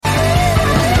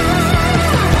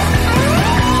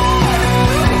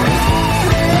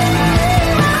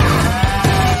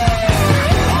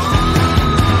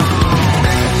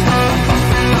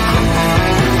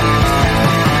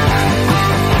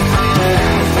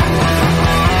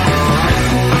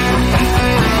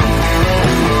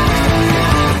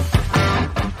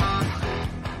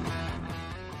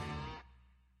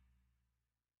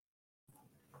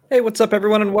Hey, what's up,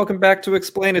 everyone, and welcome back to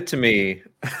Explain It to Me.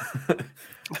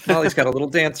 Molly's got a little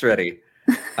dance ready.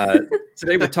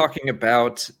 Today we're talking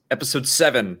about episode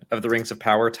 7 of The Rings of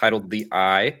Power, titled The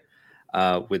Eye.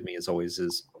 With me, as always,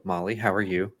 is Molly. How are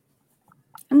you?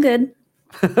 I'm good.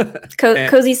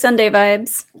 Cozy Sunday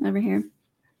vibes over here.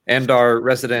 And our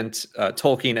resident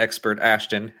Tolkien expert,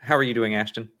 Ashton. How are you doing,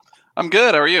 Ashton? I'm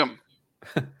good. How are you?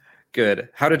 Good.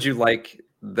 How did you like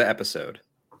the episode?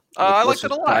 I liked it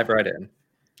a lot. Dive right in.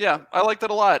 Yeah, I liked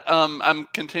it a lot. I'm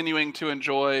continuing to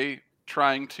enjoy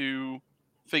trying to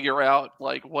figure out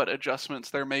like what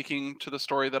adjustments they're making to the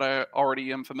story that I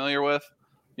already am familiar with.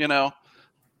 You know,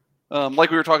 like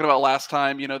we were talking about last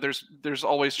time. You know, there's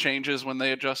always changes when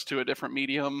they adjust to a different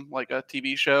medium, like a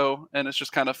TV show, and it's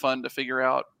just kind of fun to figure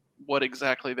out what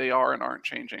exactly they are and aren't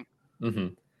changing.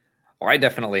 Mm-hmm. Well, I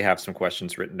definitely have some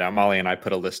questions written down. Molly and I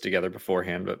put a list together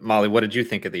beforehand. But Molly, what did you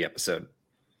think of the episode?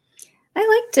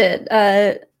 I liked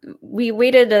it. We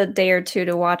waited a day or two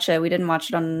to watch it. We didn't watch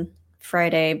it on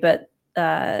Friday, but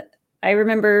I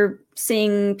remember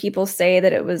seeing people say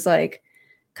that it was like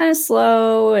kind of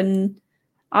slow, and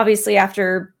obviously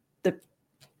after the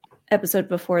episode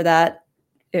before that,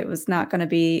 it was not going to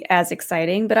be as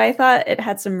exciting, but I thought it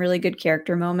had some really good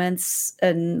character moments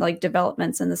and like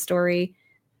developments in the story.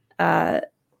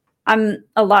 I'm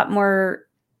a lot more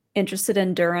interested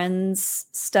in Durin's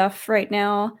stuff right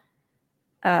now.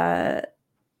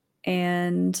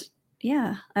 And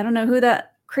yeah, I don't know who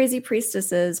that crazy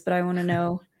priestess is, but I want to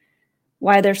know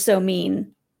why they're so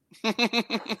mean.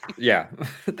 Yeah,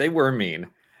 they were mean.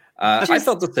 I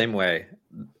felt the same way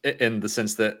in the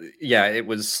sense that, yeah, it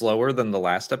was slower than the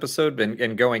last episode.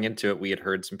 And going into it, we had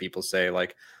heard some people say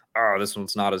like, oh, this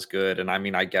one's not as good. And I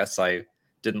mean, I guess I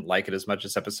didn't like it as much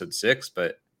as episode 6,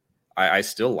 but I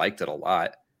still liked it a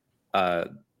lot.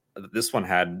 This one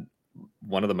had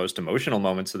one of the most emotional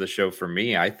moments of the show for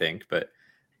me, I think. But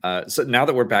so now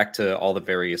that we're back to all the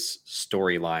various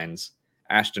storylines,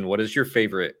 Ashton, what is your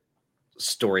favorite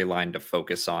storyline to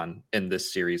focus on in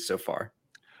this series so far?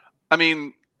 I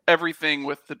mean, everything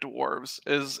with the dwarves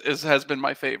has been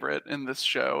my favorite in this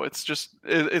show. It's just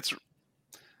it's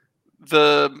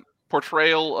the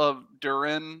portrayal of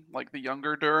Durin, like the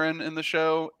younger Durin in the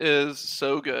show, is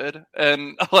so good,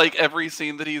 and like every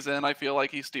scene that he's in, I feel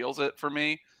like he steals it for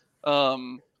me.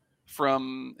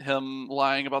 From him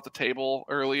lying about the table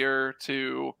earlier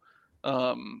to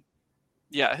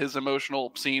his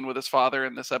emotional scene with his father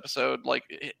in this episode, like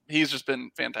he's just been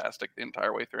fantastic the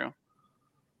entire way through.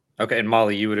 Okay, and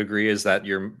Molly, you would agree, is that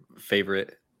your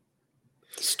favorite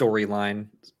storyline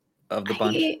of the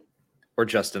bunch, or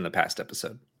just in the past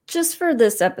episode? Just for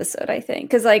this episode, I think,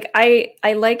 because like I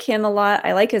like him a lot.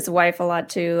 I like his wife a lot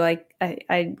too. Like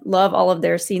I love all of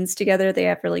their scenes together. They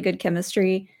have really good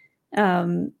chemistry.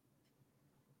 And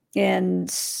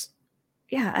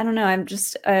yeah, I don't know.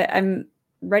 I'm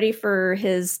ready for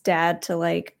his dad to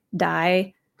like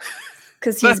die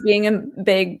because he's being a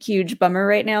big, huge bummer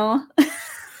right now.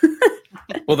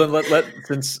 Well, then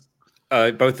since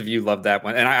both of you love that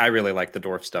one, and I really like the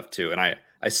dwarf stuff too, and I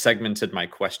segmented my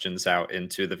questions out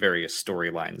into the various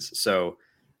storylines. So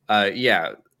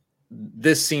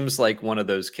this seems like one of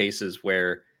those cases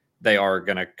where they are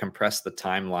going to compress the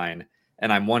timeline.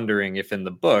 And I'm wondering if in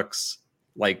the books,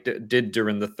 like, did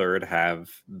Durin the Third have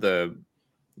the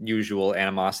usual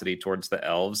animosity towards the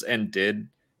elves, and did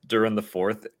Durin the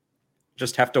Fourth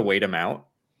just have to wait him out?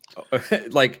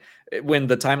 Like, when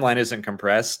the timeline isn't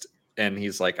compressed, and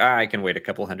he's like, I can wait a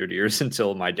couple hundred years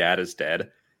until my dad is dead.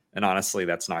 And honestly,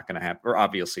 that's not going to happen. Or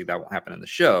obviously, that won't happen in the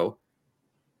show.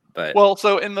 But well,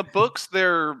 so in the books,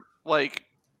 they're like,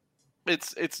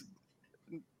 it's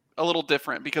a little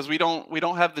different because we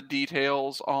don't have the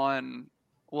details on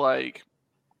like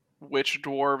which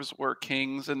dwarves were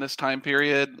kings in this time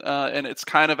period, and it's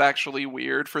kind of actually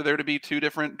weird for there to be two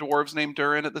different dwarves named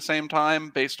Durin at the same time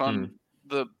based on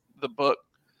the book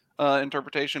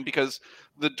interpretation, because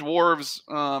the dwarves,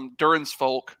 Durin's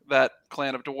folk, that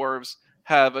clan of dwarves,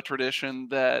 have a tradition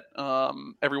that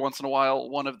every once in a while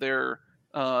one of their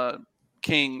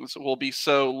kings will be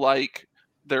so like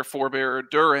their forebearer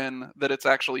Durin that it's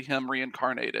actually him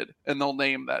reincarnated, and they'll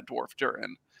name that dwarf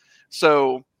Durin.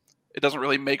 So it doesn't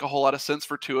really make a whole lot of sense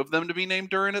for two of them to be named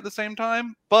Durin at the same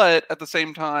time, but at the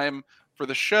same time, for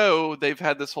the show, they've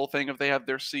had this whole thing of they have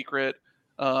their secret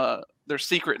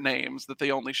names that they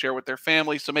only share with their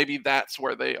family, so maybe that's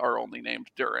where they are only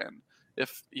named Durin,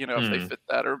 if they fit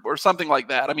that, or something like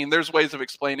that. I mean, there's ways of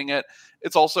explaining it.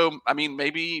 It's also, I mean,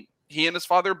 maybe he and his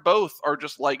father both are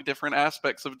just like different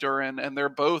aspects of Durin, and they're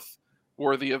both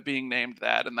worthy of being named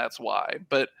that, and that's why.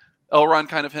 But Elrond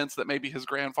kind of hints that maybe his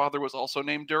grandfather was also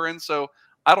named Durin, so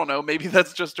I don't know, maybe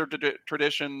that's just a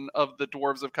tradition of the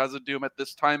dwarves of Khazad-dûm at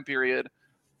this time period,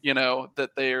 that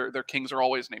their kings are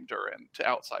always named Durin to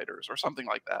outsiders or something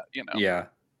like that, Yeah.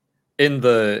 In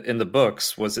the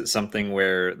books, was it something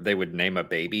where they would name a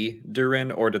baby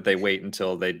Durin, or did they wait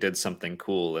until they did something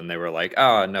cool and they were like,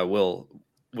 "Ah, no, we'll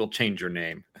change your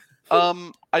name"?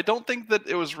 I don't think that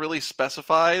it was really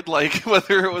specified, like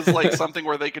whether it was like something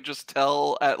where they could just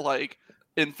tell at like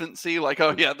infancy, like,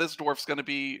 oh yeah, this dwarf's going to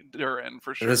be Durin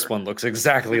for sure. This one looks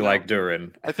exactly like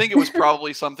Durin. I think it was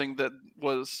probably something that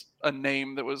was a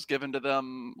name that was given to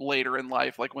them later in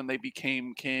life, like when they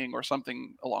became king or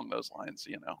something along those lines,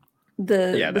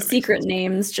 The secret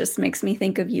names just makes me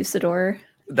think of Usador.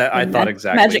 That I thought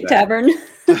exactly Magic Tavern.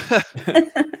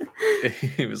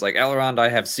 He was like, Elrond, I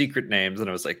have secret names, and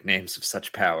I was like, names of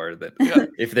such power that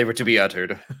if they were to be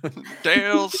uttered.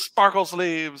 Dale Sparkle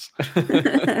Sleeves.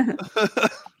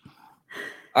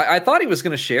 I thought he was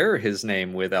going to share his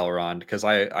name with Elrond, because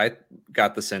I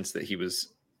got the sense that he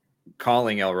was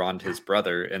calling Elrond his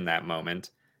brother in that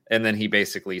moment, and then he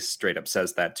basically straight up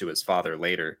says that to his father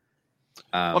later.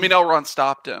 Elrond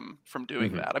stopped him from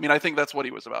doing that. I think that's what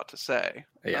he was about to say,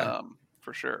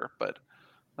 for sure. But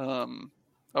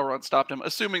Elrond stopped him,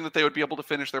 assuming that they would be able to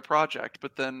finish their project.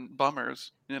 But then,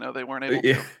 bummers, they weren't able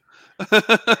to.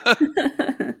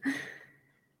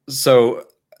 So,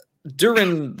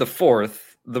 Durin the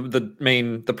Fourth,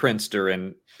 the Prince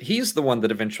Durin, he's the one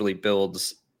that eventually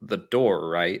builds the door,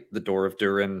 right? The door of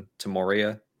Durin to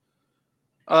Moria.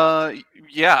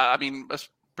 Yeah.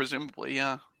 Presumably,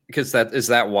 yeah. Because is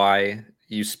that why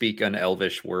you speak an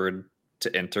Elvish word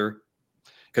to enter?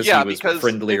 Because he was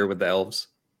friendlier with the elves.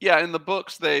 Yeah, in the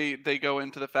books they go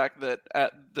into the fact that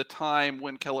at the time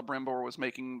when Celebrimbor was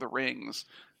making the rings,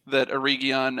 that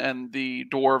Eregion and the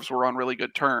dwarves were on really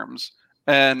good terms,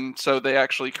 and so they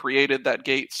actually created that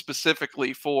gate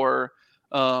specifically for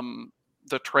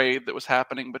the trade that was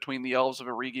happening between the elves of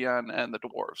Eregion and the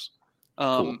dwarves.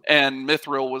 Cool. And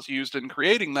Mithril was used in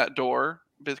creating that door,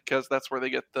 because that's where they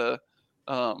get the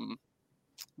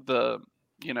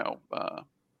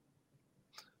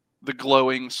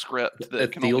glowing script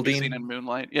that can only be seen in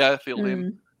moonlight. Yeah,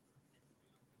 Thildine.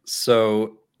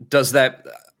 So does that?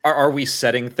 Are we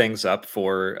setting things up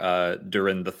for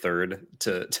Durin the Third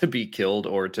to be killed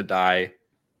or to die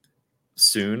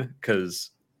soon? Because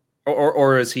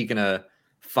or is he gonna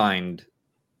find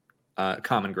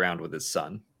common ground with his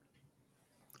son?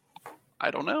 I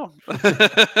don't know.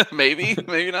 maybe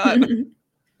not.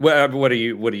 What do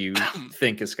you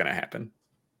think is going to happen?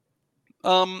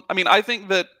 I think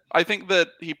that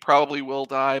he probably will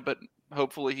die, but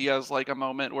hopefully he has like a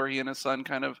moment where he and his son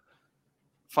kind of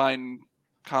find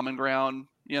common ground.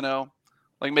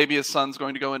 Like maybe his son's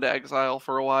going to go into exile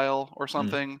for a while or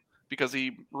something because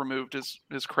he removed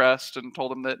his crest and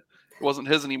told him that it wasn't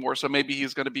his anymore. So maybe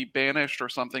he's going to be banished or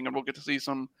something, and we'll get to see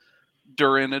some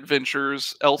Durin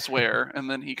adventures elsewhere, and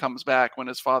then he comes back when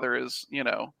his father is,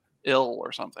 ill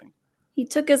or something. He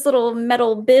took his little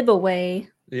metal bib away.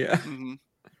 Yeah.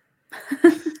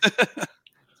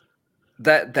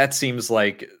 That seems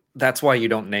like that's why you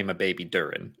don't name a baby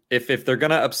Durin. If they're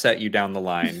gonna upset you down the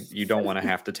line, you don't want to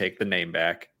have to take the name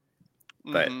back.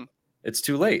 But it's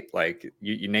too late. Like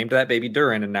you named that baby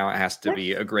Durin, and now it has to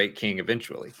be a great king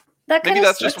eventually. Maybe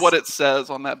that's just what it says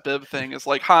on that bib thing. It's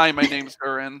like, "Hi, my name's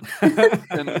Durin." in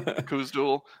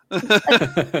Khuzd-dûl.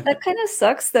 That kind of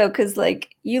sucks though, because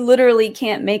like you literally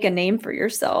can't make a name for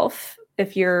yourself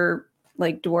if you're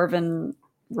like dwarven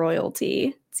royalty.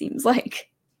 It seems like.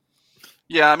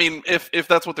 Yeah, if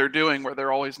that's what they're doing, where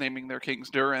they're always naming their kings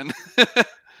Durin. Well,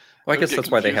 I guess that's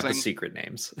why they have the secret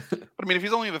names. But if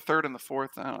he's only the third and the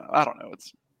fourth, I don't know.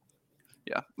 It's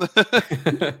yeah.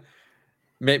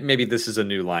 Maybe this is a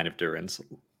new line of Durins.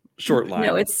 Short line.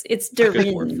 No, it's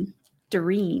Durin.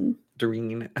 Doreen,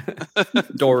 the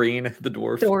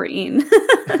dwarf. Doreen.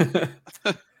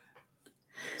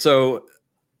 So,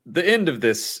 the end of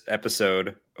this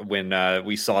episode, when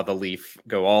we saw the leaf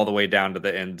go all the way down to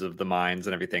the ends of the mines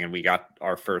and everything, and we got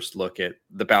our first look at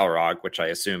the Balrog, which I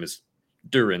assume is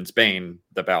Durin's Bane,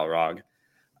 the Balrog.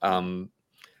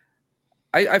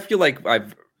 I feel like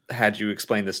I've had you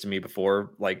explain this to me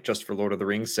before, like just for Lord of the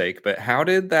Rings sake, but how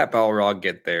did that Balrog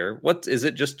get there? What is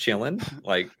it, just chilling?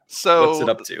 Like, what's it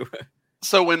up to?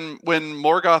 So when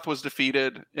Morgoth was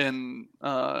defeated in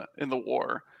the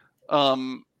war,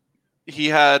 he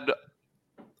had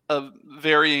a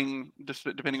varying,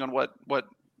 depending on what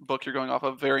book you're going off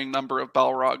of, varying number of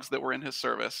Balrogs that were in his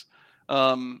service.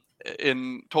 In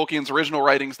Tolkien's original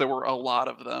writings, there were a lot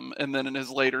of them, and then in his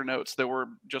later notes, there were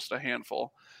just a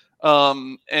handful.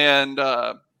 So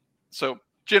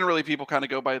generally people kind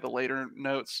of go by the later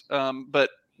notes.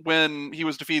 But when he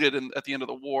was defeated at the end of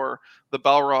the war, the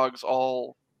Balrogs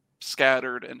all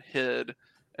scattered and hid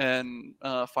and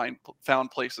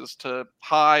found places to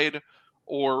hide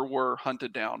or were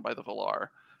hunted down by the Valar.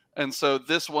 And so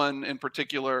this one in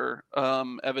particular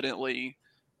evidently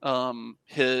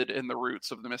hid in the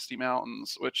roots of the Misty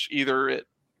Mountains, which either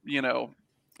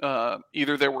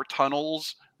there were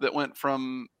tunnels that went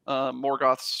from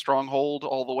Morgoth's stronghold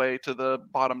all the way to the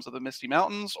bottoms of the Misty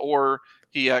Mountains, or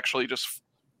he actually just,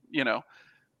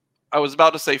 I was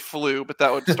about to say flew, but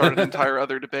that would start an entire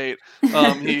other debate.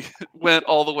 He went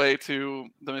all the way to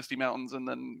the Misty Mountains and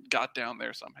then got down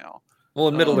there somehow. Well,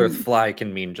 in Middle Earth, fly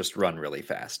can mean just run really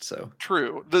fast. So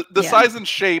true. The size and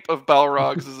shape of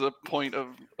Balrogs is a point of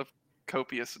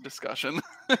copious discussion.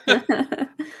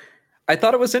 I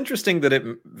thought it was interesting that it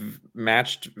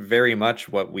matched very much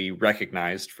what we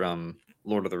recognized from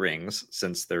Lord of the Rings,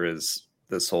 since there is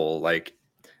this whole like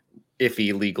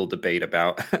iffy legal debate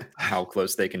about how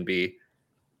close they can be.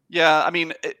 Yeah, I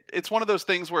mean, it's one of those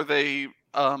things where they,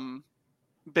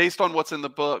 based on what's in the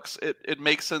books, it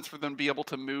makes sense for them to be able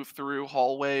to move through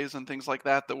hallways and things like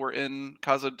that were in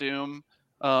Khazad-dûm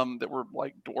that were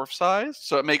like dwarf sized.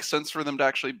 So it makes sense for them to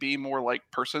actually be more like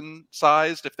person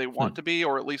sized if they want to be,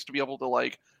 or at least to be able to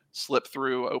like slip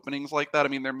through openings like that. I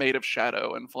mean, they're made of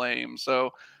shadow and flame, so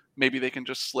maybe they can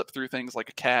just slip through things like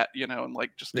a cat, and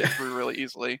like just get through really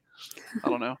easily. I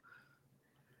don't know.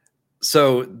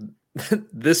 So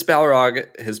this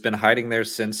Balrog has been hiding there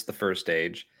since the First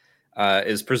Age,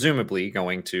 is presumably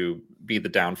going to be the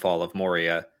downfall of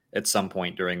Moria at some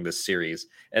point during this series,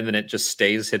 and then it just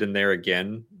stays hidden there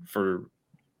again for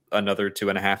another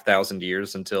 2,500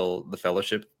 years until the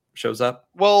Fellowship shows up.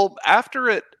 Well, after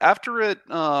it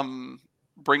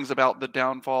brings about the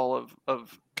downfall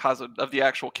of the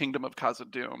actual kingdom of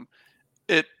Khazad-dûm,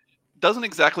 it doesn't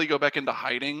exactly go back into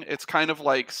hiding. It's kind of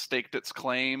like staked its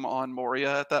claim on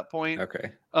Moria at that point.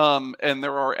 Okay. And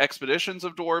there are expeditions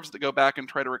of dwarves that go back and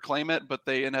try to reclaim it, but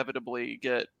they inevitably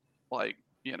get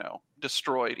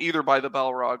destroyed either by the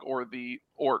Balrog or the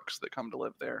orcs that come to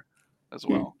live there as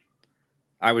well.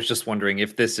 I was just wondering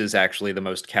if this is actually the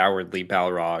most cowardly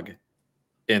Balrog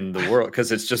in the world,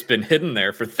 because it's just been hidden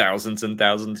there for thousands and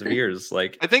thousands of years.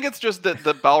 Like, I think it's just that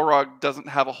the Balrog doesn't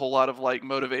have a whole lot of like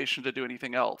motivation to do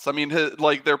anything else. I mean,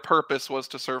 their purpose was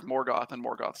to serve Morgoth, and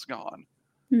Morgoth's gone.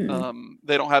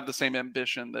 They don't have the same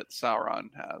ambition that Sauron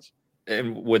has.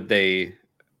 And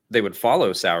they would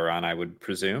follow Sauron, I would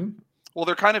presume. Well,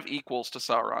 they're kind of equals to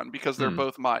Sauron because they're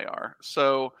both Maiar.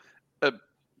 So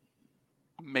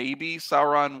maybe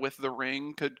Sauron with the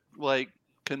ring could like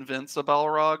convince a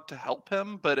Balrog to help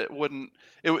him, but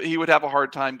he would have a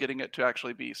hard time getting it to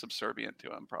actually be subservient to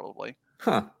him, probably.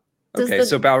 Huh. Okay,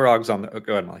 so Balrog's on the... Oh,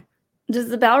 go ahead, Molly. Does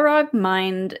the Balrog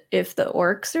mind if the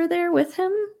orcs are there with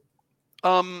him?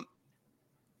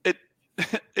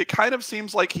 It kind of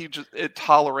seems like it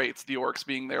tolerates the orcs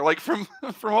being there. Like from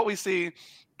what we see,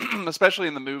 especially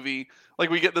in the movie, like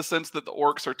we get the sense that the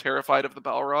orcs are terrified of the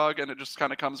Balrog, and it just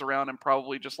kind of comes around and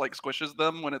probably just like squishes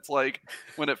them when it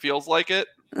feels like it.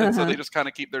 And so they just kind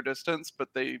of keep their distance, but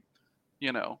they,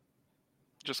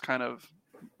 just kind of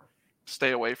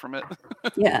stay away from it.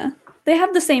 Yeah. They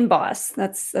have the same boss.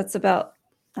 That's about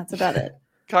it.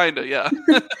 Kind of, yeah.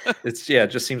 It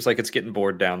just seems like it's getting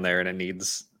bored down there and it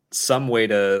needs some way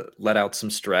to let out some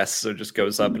stress. So it just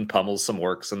goes up and pummels some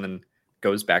orcs and then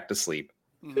goes back to sleep.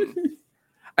 Mm-hmm.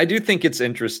 I do think it's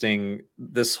interesting,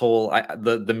 this whole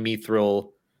the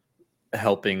Mithril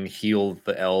helping heal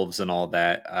the elves and all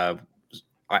that.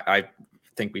 I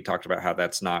think we talked about how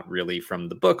that's not really from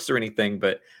the books or anything,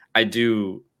 but I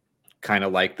do kind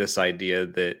of like this idea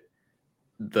that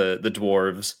the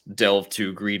dwarves delve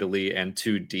too greedily and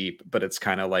too deep, but it's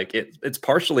kind of like it's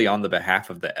partially on the behalf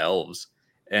of the elves,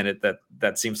 and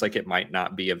that seems like it might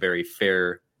not be a very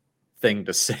fair thing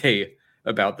to say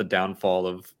about the downfall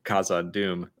of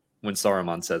Khazad-dûm when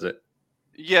Saruman says it.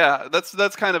 Yeah,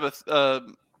 that's kind of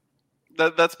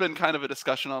that's been kind of a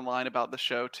discussion online about the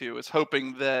show too, is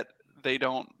hoping that they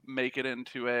don't make it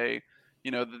into a,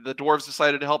 the dwarves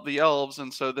decided to help the elves,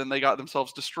 and so then they got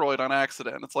themselves destroyed on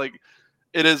accident. It's like,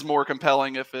 it is more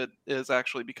compelling if it is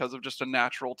actually because of just a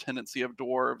natural tendency of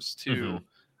dwarves to,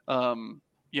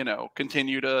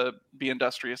 continue to be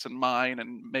industrious and mine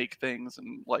and make things,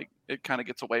 and like it kind of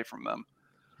gets away from them.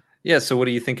 Yeah. So what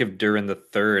do you think of Durin the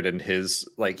Third and his,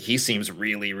 like, he seems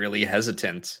really, really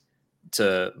hesitant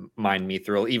to mine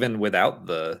Mithril even without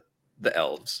the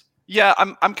elves. Yeah,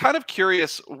 I'm kind of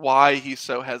curious why he's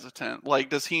so hesitant. Like,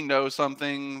 does he know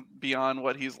something beyond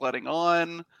what he's letting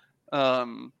on?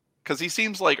 Because he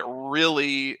seems like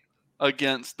really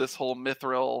against this whole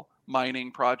Mithril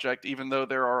mining project, even though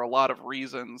there are a lot of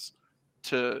reasons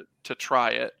to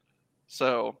try it.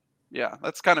 So yeah,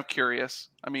 that's kind of curious.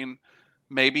 I mean,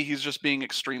 maybe he's just being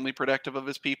extremely protective of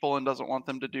his people and doesn't want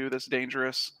them to do this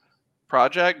dangerous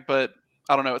project, but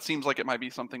I don't know. It seems like it might be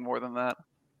something more than that.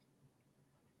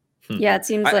 Yeah, it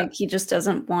seems like he just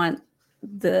doesn't want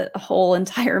the whole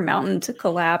entire mountain to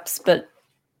collapse, but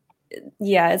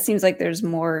yeah, it seems like there's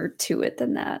more to it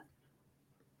than that.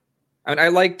 I mean, I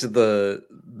liked the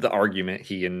argument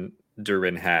he and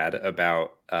Durin had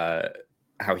about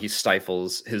how he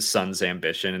stifles his son's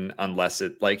ambition unless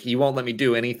it, like, he won't let me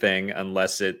do anything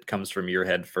unless it comes from your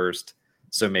head first.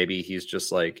 So maybe he's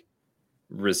just like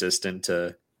resistant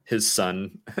to his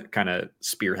son kind of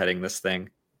spearheading this thing.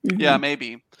 Yeah,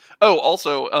 maybe. Oh,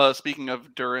 also, speaking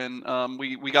of Durin,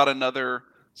 we got another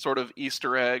sort of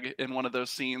Easter egg in one of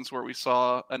those scenes where we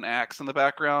saw an axe in the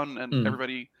background, and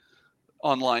everybody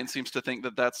online seems to think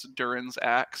that that's Durin's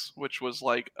axe, which was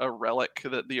like a relic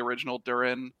that the original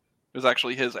Durin was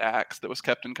actually his axe that was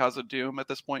kept in Khazad-dûm at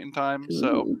this point in time. Ooh.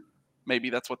 So maybe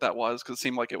that's what that was, because it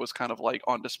seemed like it was kind of like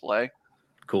on display.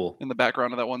 Cool. In the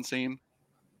background of that one scene.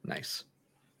 Nice.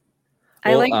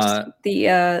 I liked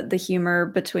the humor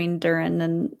between Durin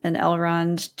and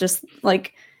Elrond. Just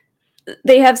like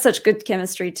they have such good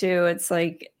chemistry too. It's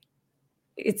like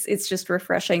it's just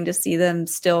refreshing to see them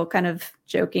still kind of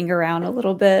joking around a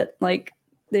little bit. Like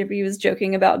he was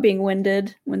joking about being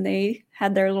winded when they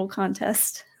had their little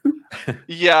contest.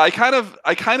 Yeah, I kind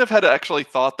of had actually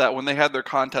thought that when they had their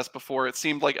contest before, it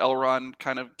seemed like Elrond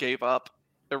kind of gave up.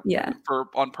 Yeah.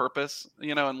 On purpose,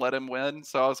 and let him win.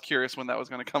 So I was curious when that was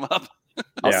going to come up.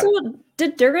 Also,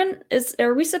 did Durin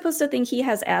are we supposed to think he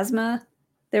has asthma?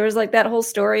 There was like that whole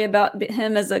story about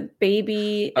him as a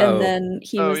baby, and then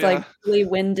he was like really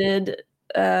winded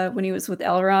when he was with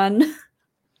Elrond.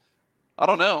 I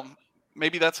don't know.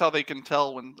 Maybe that's how they can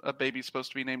tell when a baby's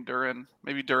supposed to be named Durin.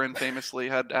 Maybe Durin famously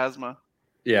had asthma.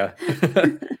 Yeah.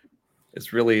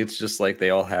 It's just like they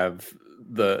all have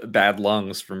the bad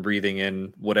lungs from breathing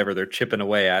in whatever they're chipping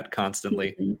away at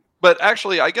constantly. But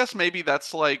actually, I guess maybe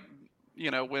that's like,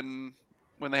 when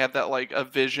they have that like a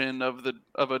vision of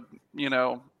a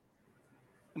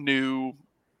new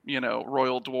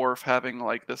royal dwarf having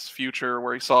like this future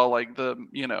where he saw like the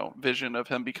vision of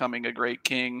him becoming a great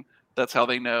king. That's how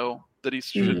they know that he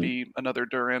should be another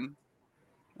Durin.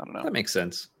 I don't know. That makes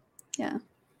sense. Yeah.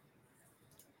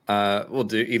 Well,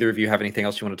 do either of you have anything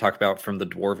else you want to talk about from the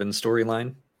Dwarven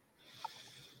storyline?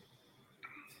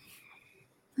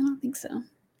 I don't think so.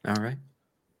 All right.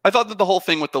 I thought that the whole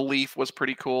thing with the leaf was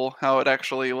pretty cool. How it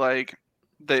actually like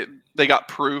they got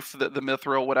proof that the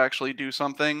Mithril would actually do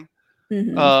something.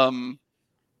 I'm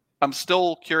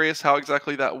still curious how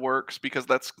exactly that works because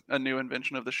that's a new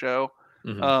invention of the show.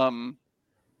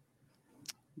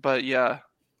 But yeah,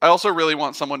 I also really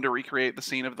want someone to recreate the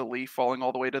scene of the leaf falling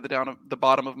all the way to the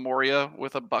bottom of Moria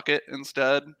with a bucket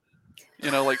instead.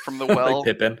 Like from the well. Like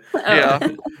Pippin. Yeah.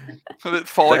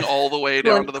 Falling all the way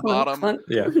down to the bottom. Clunk.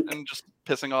 Yeah. And just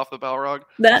pissing off the Balrog.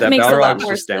 That makes a lot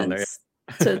more just down sense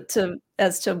to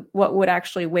as to what would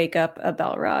actually wake up a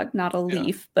Balrog, not a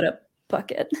leaf, but a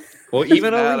bucket. Well,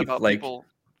 even a leaf, about like people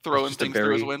throwing things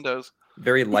through his windows.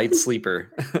 Very light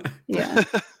sleeper. Yeah.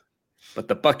 But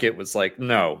the bucket was like,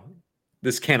 no,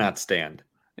 this cannot stand.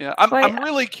 Yeah, I'm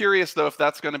really curious though if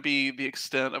that's going to be the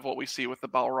extent of what we see with the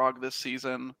Balrog this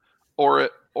season, or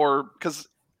because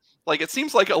like it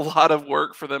seems like a lot of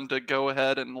work for them to go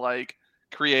ahead and like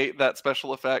create that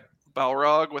special effect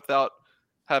Balrog without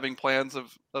having plans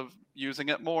of using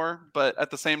it more. But at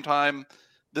the same time,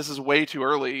 this is way too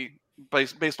early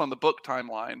based on the book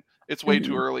timeline. It's way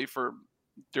too early for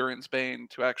Durin's Bane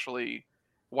to actually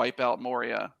wipe out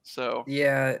Moria. So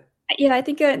yeah, I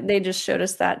think they just showed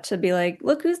us that to be like,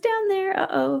 look who's down there.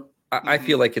 Uh-oh. I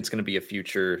feel like it's going to be a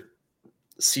future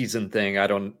season thing. I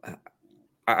don't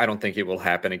think it will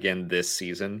happen again this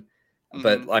season.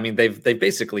 But I mean, they've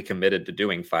basically committed to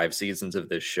doing 5 seasons of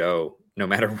this show, no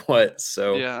matter what.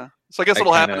 So yeah, so I guess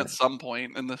it'll happen at some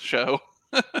point in the show.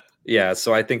 Yeah,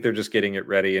 so I think they're just getting it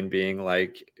ready and being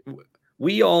like,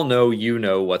 we all know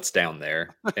what's down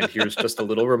there, and here's just a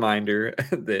little reminder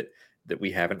that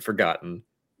we haven't forgotten.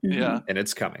 Yeah, and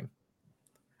it's coming.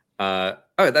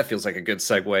 That feels like a good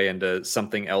segue into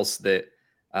something else that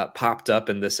popped up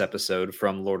in this episode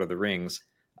from Lord of the Rings.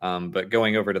 But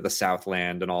going over to the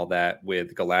Southland and all that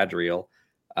with Galadriel,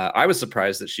 I was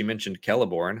surprised that she mentioned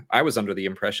Celeborn. I was under the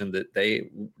impression that they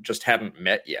just hadn't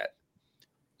met yet.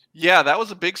 Yeah, that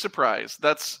was a big surprise.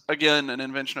 That's, again, an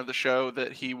invention of the show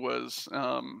that he was,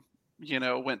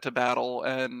 went to battle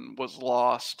and was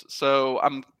lost. So,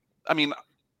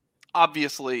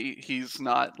 obviously he's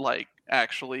not like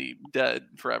actually dead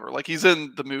forever. Like he's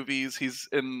in the movies, he's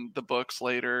in the books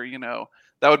later, you know.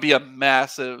 That would be a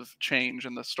massive change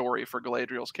in the story for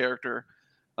Galadriel's character.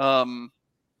 And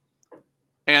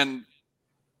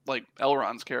like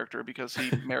Elrond's character because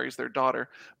he marries their daughter.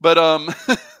 But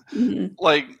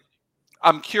like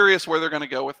I'm curious where they're going to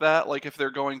go with that. Like if they're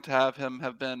going to have him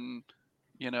have been,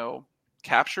 you know,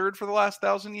 captured for the last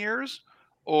 1,000 years,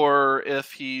 or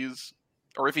if he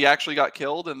actually got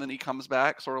killed and then he comes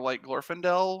back, sort of like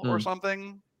Glorfindel or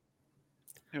something.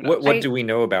 What do we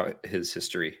know about his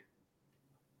history?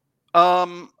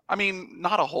 I mean,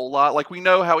 not a whole lot. Like we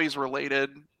know how he's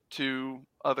related to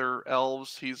other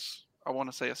elves. He's, I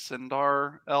want to say, a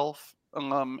Sindar elf,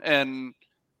 and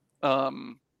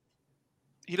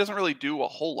he doesn't really do a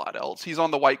whole lot else. He's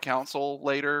on the White Council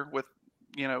later with,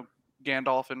 you know,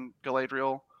 Gandalf and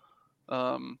Galadriel.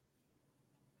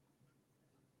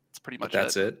 It's pretty much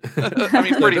that's it. I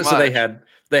mean, pretty much. So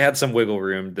they had some wiggle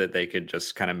room that they could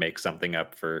just kind of make something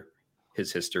up for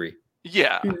his history.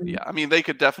 Yeah, yeah. I mean, they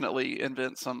could definitely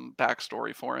invent some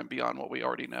backstory for him beyond what we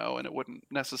already know, and it wouldn't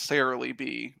necessarily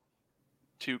be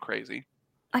too crazy.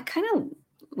 I kind of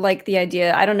like the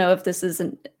idea. I don't know if this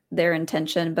isn't their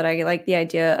intention, but I like the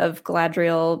idea of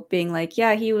Galadriel being like,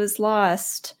 yeah, he was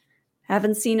lost.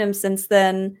 Haven't seen him since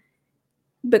then,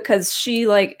 because she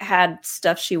like had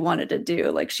stuff she wanted to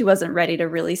do. Like she wasn't ready to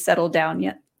really settle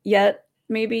down yet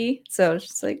maybe. So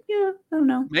she's like, yeah, I don't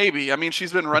know. Maybe. I mean,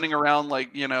 she's been running around like,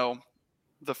 you know,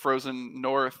 the frozen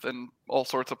north and all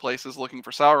sorts of places looking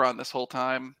for Sauron this whole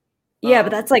time. Yeah,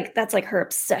 but that's like her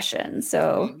obsession.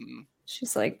 So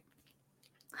she's like,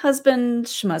 husband,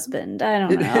 schmusband. I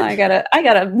don't know. I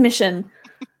got a mission.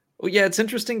 Well, yeah, it's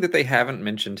interesting that they haven't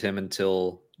mentioned him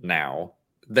until now.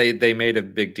 They made a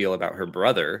big deal about her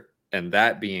brother and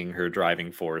that being her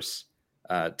driving force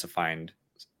to find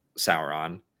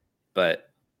Sauron, but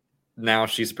now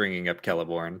she's bringing up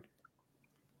Celeborn.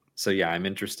 So yeah, I'm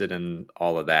interested in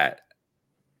all of that,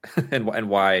 and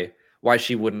why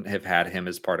she wouldn't have had him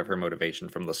as part of her motivation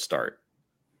from the start.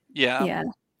 Yeah.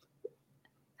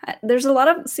 There's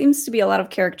seems to be a lot of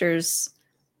characters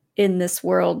in this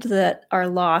world that are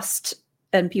lost,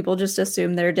 and people just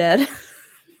assume they're dead.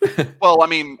 Well, I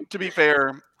mean, to be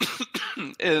fair,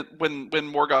 when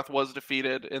Morgoth was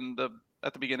defeated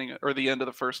at the beginning or the end of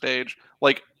the First Age,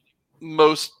 like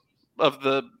most of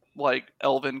the like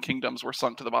elven kingdoms were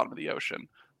sunk to the bottom of the ocean.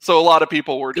 So a lot of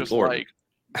people were just like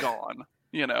gone,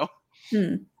 you know.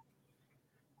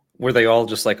 Were they all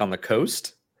just like on the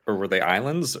coast, or were they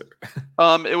islands?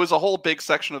 It was a whole big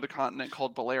section of the continent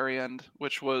called Beleriand,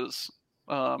 which was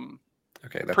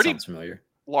okay, that sounds familiar.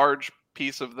 Large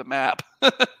piece of the map.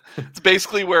 It's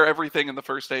basically where everything in the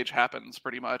First Age happens,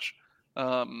 pretty much.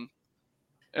 And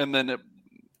then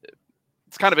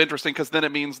it's kind of interesting because then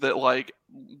it means that like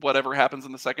whatever happens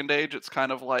in the Second Age, it's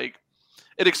kind of like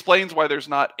it explains why there's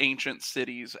not ancient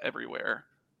cities everywhere.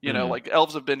 You know, like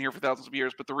elves have been here for thousands of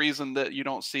years, but the reason that you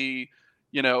don't see,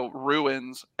 you know,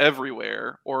 ruins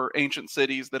everywhere or ancient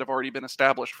cities that have already been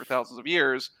established for thousands of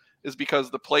years is because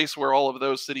the place where all of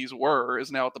those cities were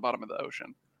is now at the bottom of the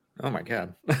ocean. Oh my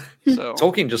god. So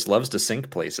Tolkien just loves to sink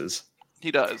places.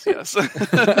 He does, yes.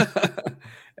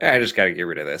 I just got to get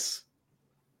rid of this.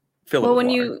 Well, when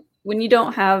you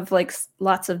don't have like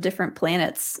lots of different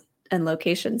planets and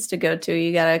locations to go to,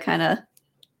 you gotta kind of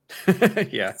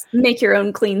make your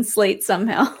own clean slate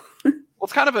somehow. Well,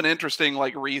 it's kind of an interesting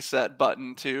like reset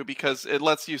button too, because it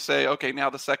lets you say, okay, now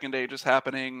the Second Age is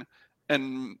happening,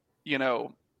 and you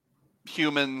know,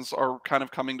 humans are kind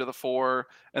of coming to the fore,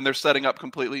 and they're setting up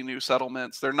completely new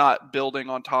settlements. They're not building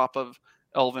on top of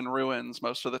elven ruins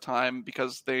most of the time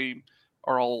because they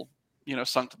are all, you know,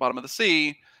 sunk to the bottom of the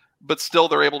sea. But still,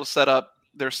 they're able to set up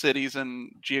their cities in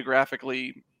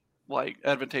geographically like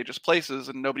advantageous places,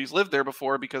 and nobody's lived there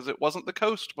before because it wasn't the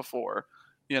coast before,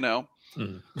 you know.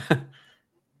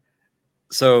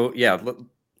 So yeah,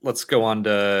 let's go on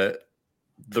to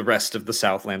the rest of the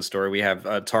Southland story. We have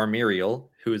Tarmiriel,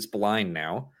 who is blind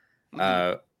now,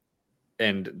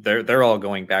 and they're all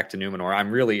going back to Numenor.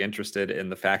 I'm really interested in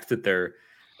the fact that they're,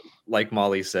 like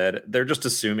Molly said, they're just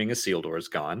assuming Isildur is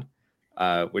gone.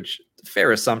 Which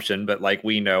fair assumption, but like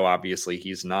we know, obviously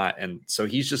he's not, and so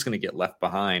he's just going to get left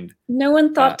behind. No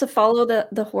one thought to follow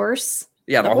the horse.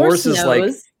 Yeah, the horse is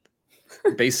knows.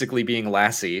 Like basically being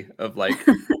Lassie of like,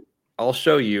 I'll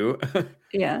show you.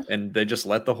 Yeah, and they just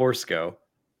let the horse go.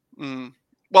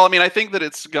 Well, I mean, I think that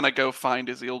it's going to go find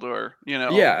Isildur. You know,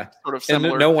 sort of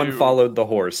similar. And no one followed the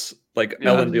horse. Like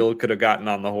Elendil could have gotten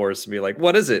on the horse and be like,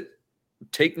 "What is it?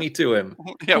 Take me to him."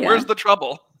 Yeah, where's the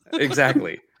trouble?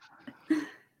 Exactly.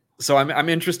 So I'm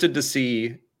interested to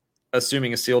see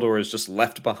assuming Isildur is just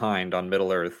left behind on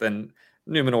Middle Earth, and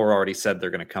Numenor already said they're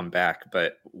going to come back,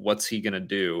 but what's he going to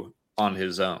do on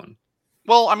his own?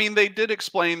 Well, I mean, they did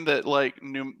explain that like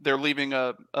they're leaving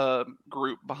a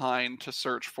group behind to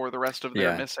search for the rest of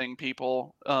their missing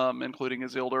people, including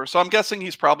Isildur. So I'm guessing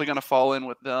he's probably going to fall in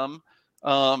with them.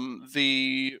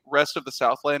 The rest of the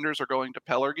Southlanders are going to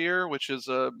Pelargir, which is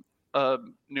a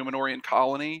Numenorian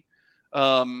colony.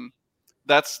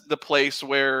 That's the place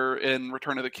where in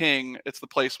Return of the King, it's the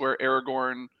place where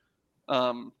Aragorn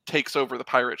takes over the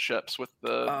pirate ships with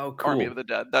the Army of the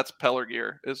Dead. That's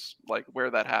Pelargir, is like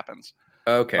where that happens.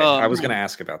 Okay, I was going to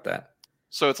ask about that.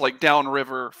 So it's like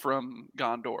downriver from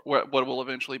Gondor, what will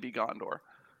eventually be Gondor.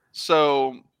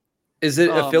 So is it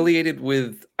affiliated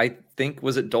with, I think,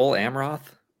 was it Dol Amroth?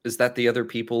 Is that the other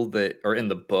people that are in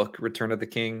the book Return of the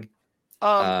King?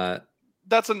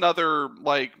 That's another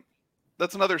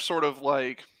sort of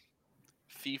like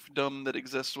fiefdom that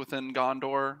exists within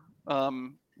Gondor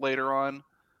later on,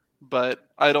 but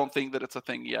I don't think that it's a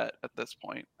thing yet at this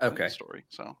point in the story.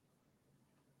 So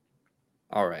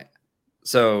all right.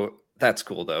 So that's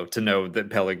cool, though, to know that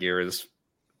Pelargir is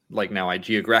like, now I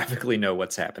geographically know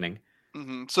what's happening.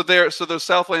 Mm-hmm. So those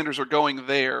Southlanders are going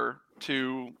there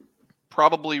to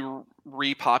probably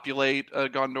repopulate a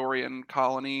Gondorian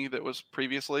colony that was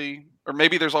previously, or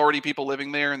maybe there's already people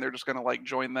living there and they're just going to like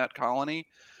join that colony.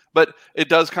 But it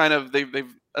does kind of,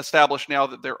 they've established now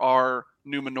that there are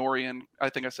Numenorian, I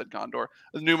think I said Gondor,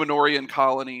 Numenorian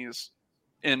colonies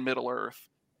in Middle Earth.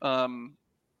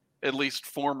 At least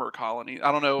former colony.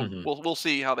 I don't know. Mm-hmm. We'll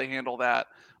see how they handle that.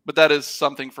 But that is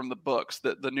something from the books,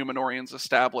 that the Numenorians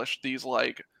established these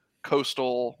like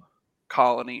coastal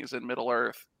colonies in Middle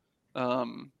Earth,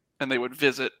 and they would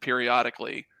visit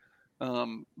periodically.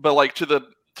 But like to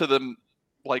the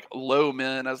like low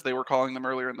men, as they were calling them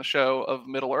earlier in the show, of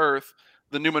Middle Earth,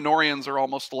 the Numenorians are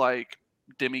almost like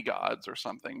demigods or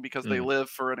something, because they live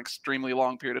for an extremely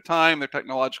long period of time. They're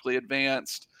technologically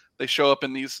advanced. They show up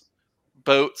in these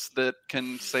boats that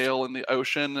can sail in the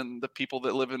ocean, and the people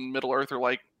that live in Middle Earth are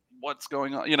like, what's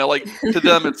going on? You know, like to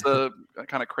them it's a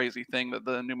kind of crazy thing that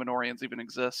the Numenorians even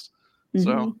exist. Mm-hmm.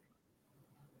 So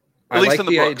at least in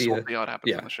the books, we'll see how it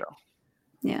happens in the show.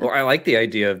 Yeah. Well, I like the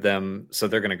idea of them. So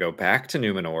they're going to go back to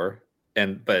Numenor,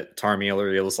 but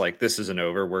Tarmiriel's like, this isn't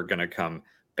over. We're going to come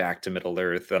back to Middle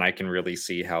Earth. And I can really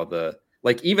see how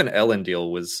even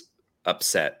Elendil was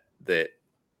upset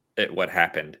at what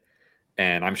happened.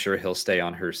 And I'm sure he'll stay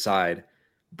on her side,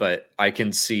 but I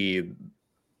can see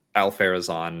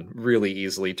Al-Pharazôn really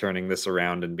easily turning this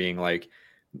around and being like,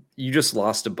 you just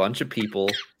lost a bunch of people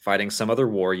fighting some other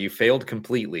war. You failed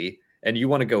completely, and you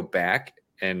want to go back,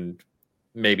 and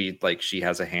maybe like she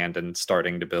has a hand in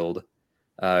starting to build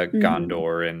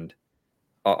Gondor and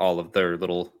all of their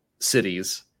little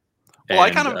cities. Well,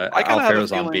 and, I kind of have a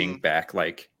feeling being back,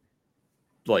 like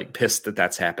pissed that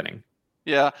that's happening.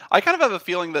 Yeah, I kind of have a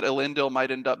feeling that Elendil might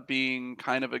end up being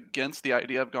kind of against the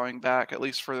idea of going back, at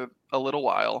least for a little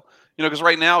while. You know, because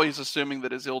right now he's assuming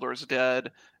that Isildur is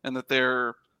dead and that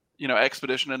their,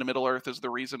 expedition into Middle Earth is the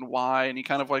reason why. And he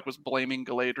kind of like was blaming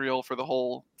Galadriel for the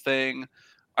whole thing.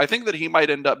 I think that he might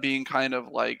end up being kind of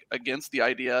like against the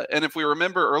idea. And if we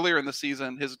remember earlier in the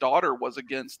season, his daughter was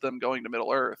against them going to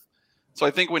Middle Earth. So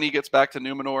I think when he gets back to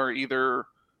Numenor, either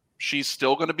she's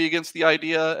still going to be against the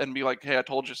idea and be like, hey, I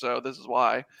told you so, this is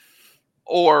why.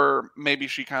 Or maybe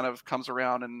she kind of comes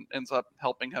around and ends up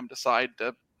helping him decide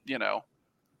to,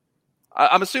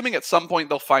 I'm assuming at some point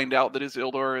they'll find out that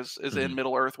Isildur is in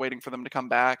Middle Earth waiting for them to come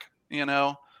back,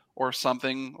 or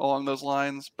something along those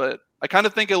lines. But I kind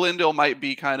of think Elendil might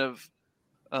be kind of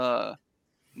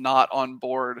not on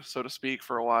board, so to speak,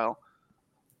 for a while.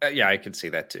 Yeah, I can see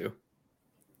that too.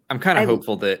 I'm kind of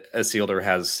hopeful that Isildur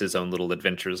has his own little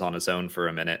adventures on his own for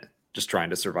a minute, just trying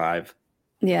to survive.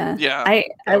 Yeah.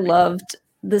 I loved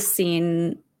the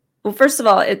scene. Well, first of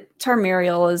all,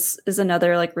 Tarmiriel is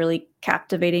another like really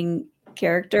captivating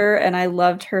character, and I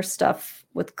loved her stuff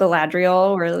with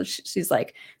Galadriel, where she's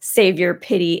like savior,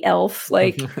 pity, elf,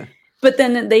 like. But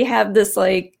then they have this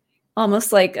like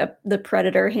almost like the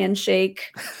Predator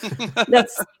handshake.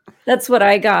 That's what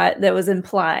I got. That was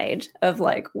implied of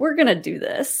like, we're gonna do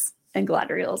this, and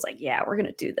Galadriel's like, yeah, we're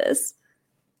gonna do this.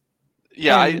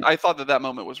 Yeah, I thought that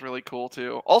moment was really cool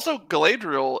too. Also,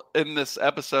 Galadriel in this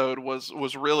episode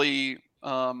was really.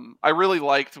 I really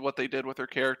liked what they did with her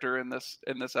character in this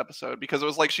episode, because it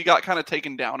was like she got kind of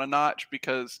taken down a notch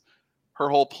because her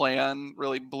whole plan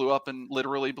really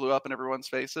literally blew up in everyone's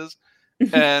faces,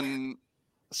 and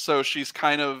so she's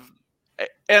kind of,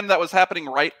 and that was happening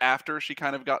right after she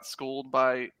kind of got schooled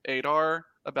by Adar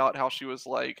about how she was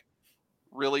like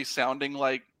really sounding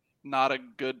like not a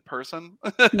good person.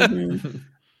 Mm-hmm.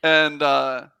 And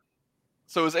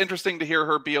so it was interesting to hear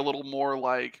her be a little more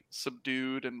like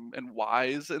subdued and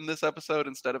wise in this episode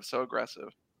instead of so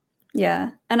aggressive.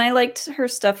 Yeah. And I liked her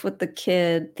stuff with the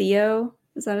kid, Theo.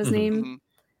 Is that his Mhm. name? Mhm.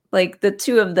 Like the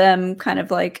two of them kind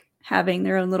of like having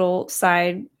their own little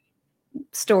side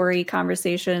story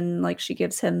conversation. Like she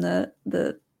gives him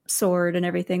the sword and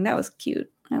everything. That was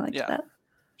cute. I liked Yeah. that.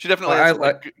 She definitely Well, has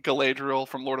like Galadriel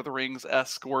from Lord of the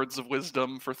Rings-esque words of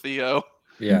wisdom for Theo.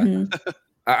 Yeah. Mhm.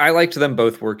 I liked them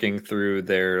both working through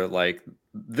their like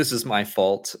this is my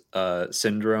fault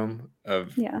syndrome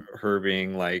of Yeah. her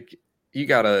being like you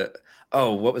gotta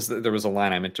what was there was a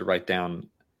line I meant to write down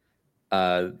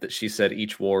that she said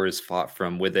each war is fought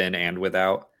from within and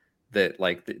without, that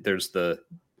like there's the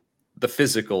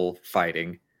physical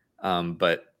fighting,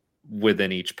 but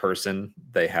within each person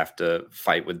they have to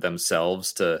fight with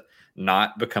themselves to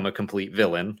not become a complete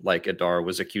villain like Adar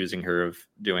was accusing her of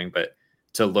doing, but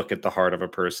to look at the heart of a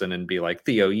person and be like,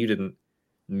 Theo, you didn't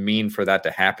mean for that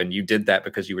to happen. You did that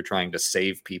because you were trying to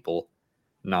save people,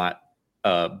 not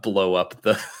blow up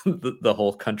the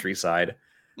whole countryside.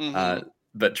 Mhm.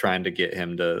 But trying to get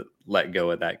him to let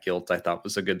go of that guilt, I thought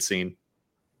was a good scene.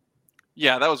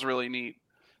 Yeah, that was really neat.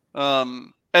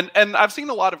 And I've seen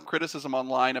a lot of criticism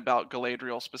online about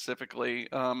Galadriel specifically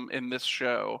in this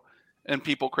show, and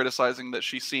people criticizing that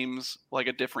she seems like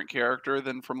a different character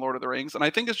than from Lord of the Rings. And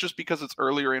I think it's just because it's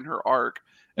earlier in her arc,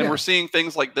 and Yeah. we're seeing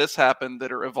things like this happen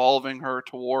that are evolving her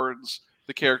towards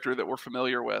the character that we're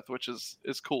familiar with, which is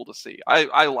cool to see.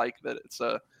 I like that it's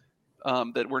a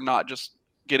that we're not just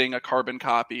getting a carbon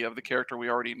copy of the character we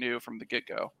already knew from the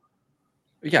get-go.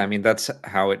 Yeah, I mean that's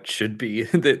how it should be.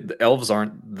 The elves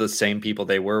aren't the same people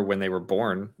they were when they were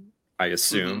born, I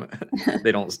assume.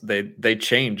 They don't they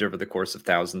change over the course of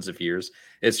thousands of years.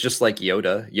 It's just like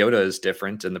Yoda. Yoda is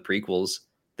different in the prequels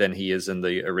than he is in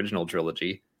the original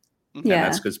trilogy. Mhm. And Yeah.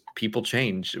 that's because people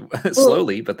change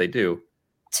slowly, but they do.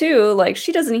 Too, like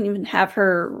she doesn't even have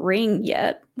her ring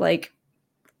yet. Like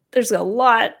there's a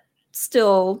lot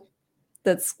still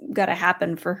that's got to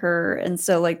happen for her, and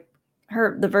so like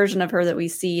the version of her that we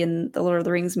see in the Lord of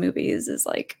the Rings movies is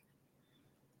like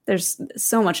there's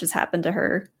so much has happened to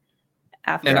her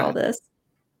after all this.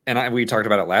 And we talked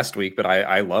about it last week, but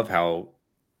I love how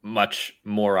much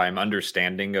more I'm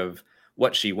understanding of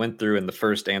what she went through in the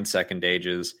first and second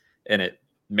ages, and it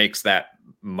makes that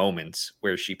moment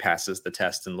where she passes the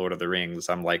test in Lord of the Rings.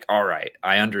 I'm like, all right,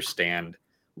 I understand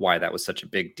why that was such a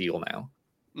big deal now.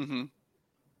 Mm-hmm.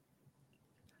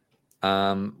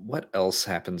 What else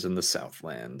happens in the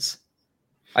Southlands?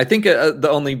 I think the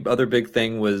only other big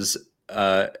thing was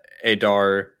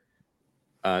Adar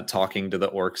talking to the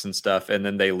orcs and stuff, and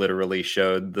then they literally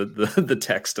showed the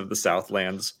text of the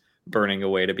Southlands burning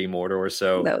away to be Mordor.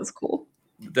 So That was cool.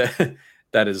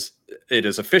 That is, it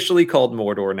is officially called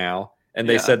Mordor now. And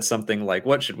they Yeah. said something like,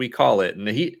 "What should we call it?" And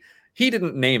he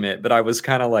didn't name it, but I was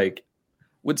kind of like,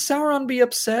 would Sauron be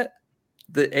upset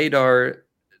that Adar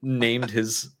named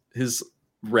his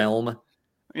realm?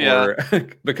 Yeah. Or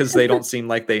because they don't seem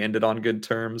like they ended on good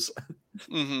terms.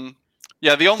 Mm-hmm.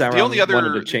 Yeah, the Sauron only other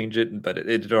wanted to change it, but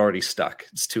it had already stuck.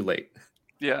 It's too late.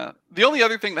 Yeah, the only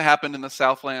other thing that happened in the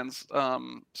Southlands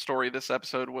story this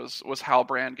episode was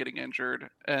Halbrand getting injured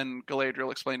and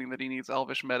Galadriel explaining that he needs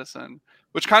elvish medicine,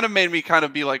 which kind of made me kind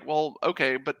of be like, well,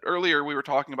 okay, but earlier we were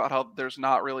talking about how there's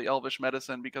not really elvish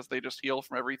medicine because they just heal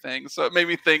from everything. So it made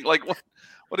me think, like,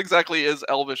 what exactly is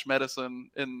elvish medicine?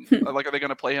 And like, are they going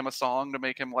to play him a song to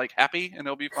make him like happy and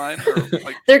he'll be fine? Or,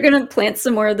 like, They're gonna plant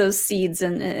some more of those seeds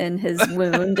in his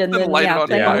wound and then light it on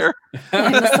fire. play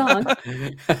him a song.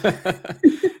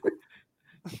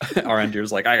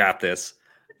 Arondir's like, I got this.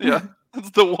 Yeah,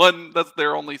 that's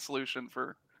their only solution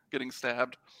for getting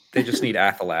stabbed. They just need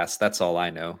Athelas. That's all I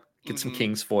know. Get some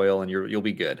King's Foil and you'll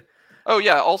be good. Oh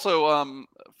yeah. Also,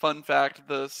 fun fact: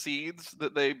 the seeds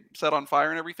that they set on fire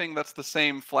and everything, that's the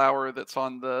same flower that's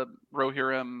on the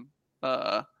Rohirrim,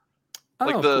 cool.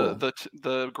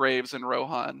 the graves in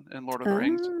Rohan in Lord of the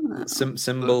Rings.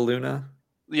 Symboluna?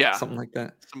 Yeah, something like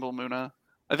that. Symbolmuna.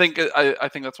 I think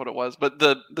that's what it was. But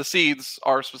the seeds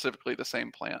are specifically the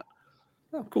same plant.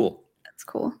 Oh, cool. That's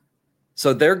cool.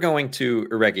 So they're going to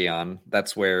Eregion.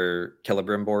 That's where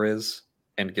Celebrimbor is,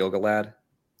 and Gil-galad.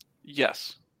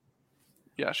 Yes.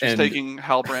 Yeah, she's taking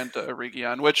Halbrand to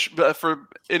Eregion, which for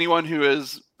anyone who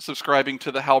is subscribing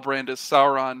to the Halbrand is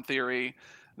Sauron theory,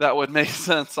 that would make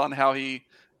sense on how he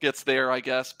gets there, I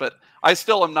guess. But I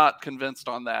still am not convinced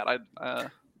on that.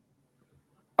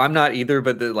 I'm not either,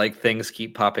 but things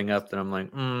keep popping up, and I'm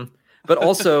like, But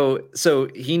also, so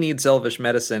he needs elvish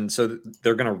medicine, so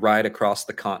they're going to ride across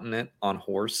the continent on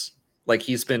horse like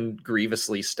he's been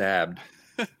grievously stabbed.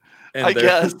 And I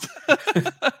guess.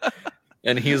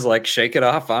 And he's like, shake it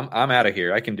off. I'm out of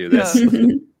here. I can do this.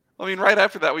 I mean, right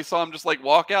after that, we saw him just like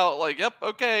walk out like, yep,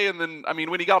 okay. And then, I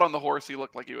mean, when he got on the horse, he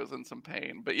looked like he was in some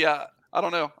pain. But yeah, I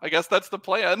don't know. I guess that's the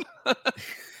plan.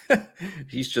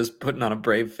 He's just putting on a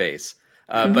brave face.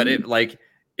 But it like,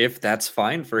 if that's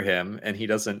fine for him and he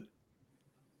doesn't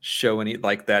show any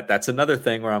like that, that's another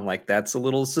thing where I'm like, that's a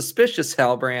little suspicious,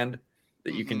 Halbrand,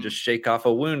 that you can just shake off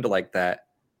a wound like that.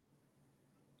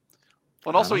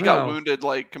 And also he got wounded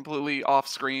like completely off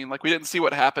screen. Like we didn't see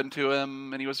what happened to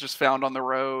him and he was just found on the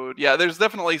road. Yeah, there's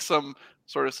definitely some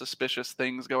sort of suspicious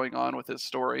things going on with his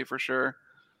story for sure.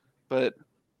 But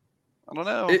I don't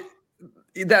know.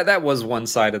 That was one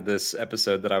side of this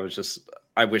episode that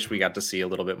I wish we got to see a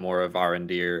little bit more of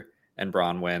Arondir and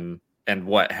Bronwyn and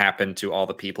what happened to all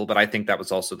the people. But I think that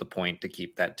was also the point, to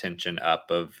keep that tension up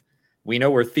of, we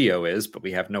know where Theo is, but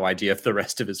we have no idea if the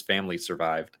rest of his family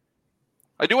survived.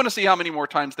 I do want to see how many more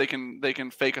times they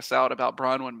can fake us out about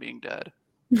Bronwyn being dead.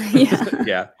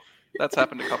 Yeah. That's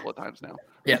happened a couple of times now.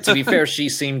 Yeah, to be fair, she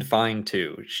seemed fine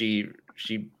too. She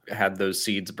had those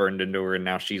seeds burned into her and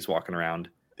now she's walking around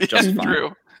just fine.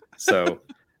 True. So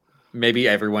maybe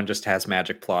everyone just has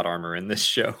magic plot armor in this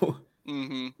show.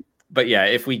 Mm-hmm. But yeah,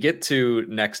 if we get to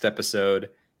next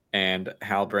episode and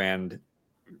Halbrand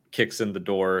kicks in the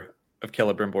door of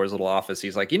Celebrimbor's little office,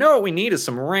 he's like, you know what we need is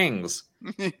some rings.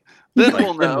 Then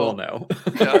we'll know.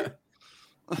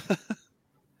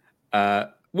 Yeah.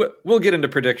 We'll get into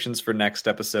predictions for next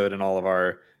episode and all of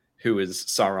our who is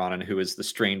Sauron and who is the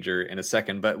stranger in a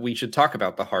second, but we should talk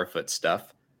about the Harfoot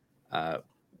stuff,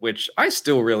 which I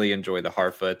still really enjoy the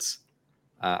Harfoots.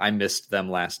 I missed them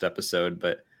last episode,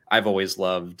 but I've always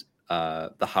loved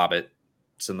the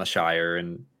Hobbits and the Shire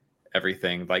and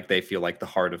everything. Like, they feel like the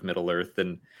heart of Middle-earth,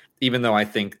 and even though I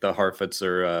think the Harfoots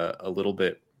are a little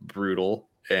bit brutal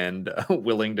and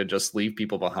willing to just leave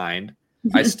people behind,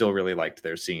 I still really liked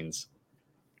their scenes.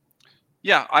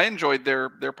 Yeah, I enjoyed their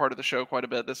part of the show quite a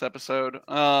bit this episode.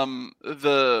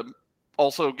 The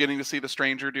also getting to see the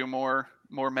stranger do more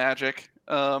magic.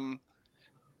 Also,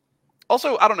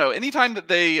 I don't know, anytime that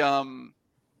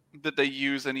they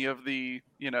use any of the,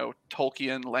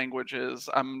 Tolkien languages,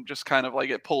 I'm just kind of like,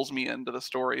 it pulls me into the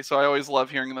story. So I always love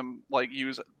hearing them like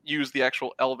use the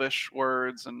actual Elvish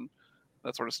words and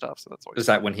that sort of stuff. So that's always Is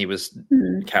that when he was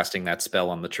casting that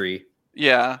spell on the tree?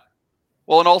 Yeah.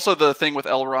 Well, and also the thing with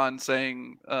Elrond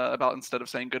saying about, instead of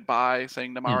saying goodbye,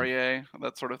 saying Namarie,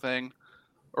 that sort of thing.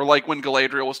 Or like when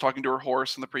Galadriel was talking to her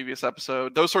horse in the previous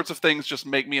episode. Those sorts of things just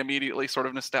make me immediately sort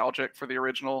of nostalgic for the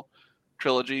original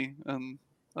trilogy and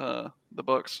the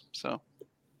books. So,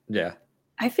 yeah.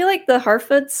 I feel like the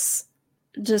Harfoots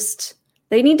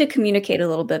they need to communicate a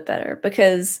little bit better,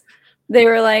 because they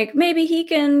were like, maybe he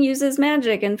can use his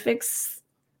magic and fix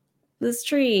this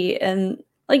tree. And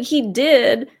like he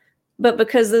did, but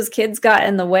because those kids got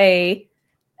in the way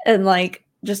and like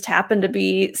just happened to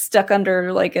be stuck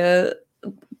under like the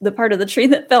part of the tree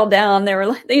that fell down,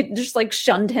 they just like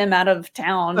shunned him out of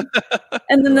town.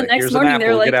 And then the next morning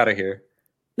they're like, get out of here.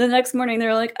 The next morning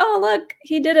they're like, oh look,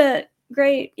 he did it.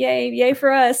 Great. Yay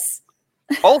for us.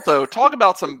 Also, talk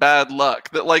about some bad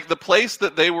luck. That like the place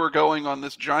that they were going on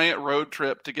this giant road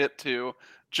trip to get to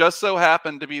just so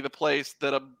happened to be the place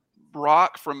that a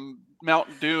rock from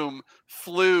Mount Doom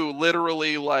flew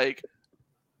literally like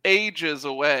ages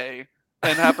away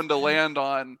and happened to land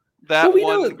on that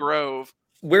one grove.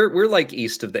 We're like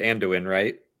east of the Anduin,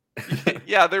 right?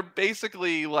 Yeah, they're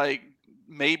basically like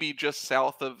maybe just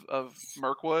south of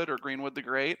Mirkwood or Greenwood the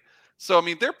Great. So I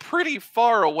mean, they're pretty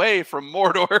far away from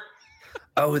Mordor.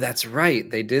 Oh, that's right.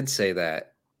 They did say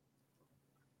that.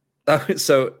 Oh,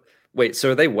 so wait,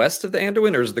 so are they west of the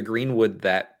Anduin, or is the Greenwood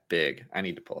that big? I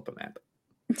need to pull up a map.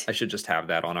 I should just have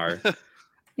that on our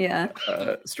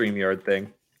StreamYard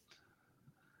thing.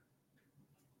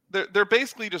 They're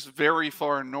basically just very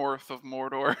far north of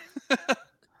Mordor.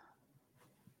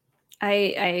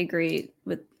 I agree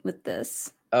with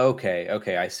this.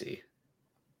 Okay, I see.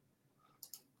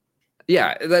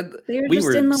 Yeah, we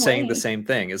were saying the same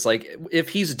thing. It's like, if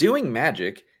he's doing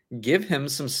magic, give him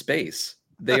some space.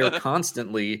 They are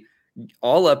constantly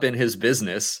all up in his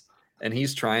business, and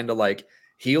he's trying to like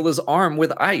heal his arm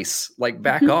with ice, like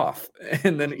back off.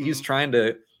 And then he's trying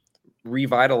to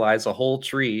revitalize a whole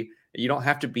tree. You don't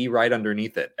have to be right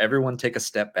underneath it. Everyone take a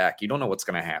step back. You don't know what's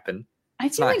going to happen.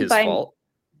 It's not his fault.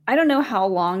 I don't know how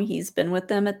long he's been with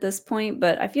them at this point,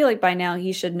 but I feel like by now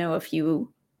he should know a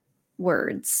few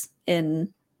words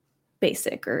in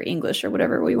Basic or English or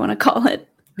whatever we want to call it.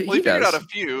 Well, he figured out a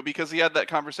few because he had that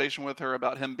conversation with her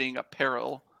about him being a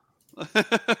peril.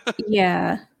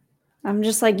 Yeah. I'm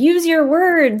just like, use your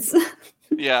words.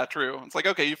 Yeah, true. It's like,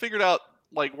 okay, you figured out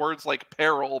like words like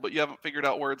peril, but you haven't figured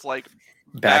out words like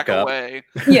Back up. away.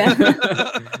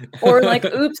 Yeah. Or like,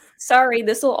 oops, sorry,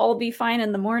 this will all be fine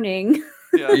in the morning.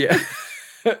 Yeah.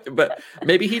 But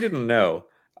maybe he didn't know.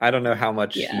 I don't know how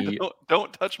much he.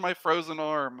 Don't touch my frozen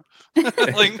arm.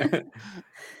 Like,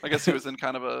 I guess he was in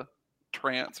kind of a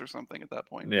trance or something at that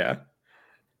point. Yeah.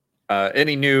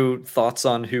 Any new thoughts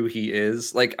on who he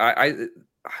is? Like,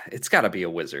 it's got to be a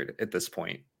wizard at this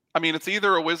point. I mean, it's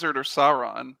either a wizard or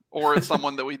Sauron, or it's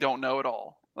someone that we don't know at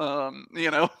all.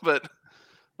 But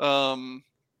I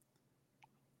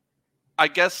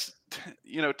guess,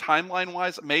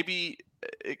 timeline-wise, maybe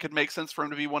it could make sense for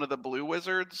him to be one of the blue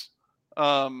wizards,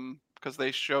 because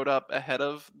they showed up ahead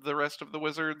of the rest of the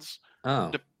wizards. Oh.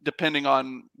 Depending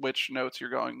on which notes you're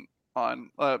going on.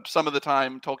 Some of the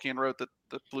time, Tolkien wrote that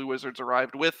the blue wizards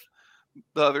arrived with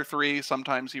the other three.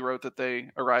 Sometimes he wrote that they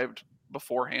arrived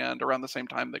beforehand, around the same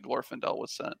time that Glorfindel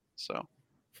was sent. So,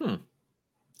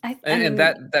 and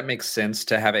that makes sense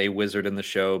to have a wizard in the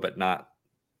show, but not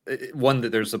one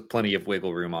that there's plenty of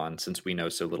wiggle room on, since we know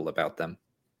so little about them.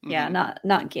 Yeah, not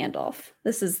Gandalf.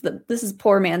 This is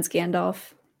poor man's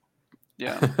Gandalf.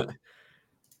 Yeah.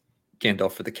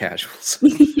 Gandalf for the casuals.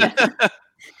 Yeah.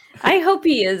 I hope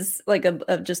he is like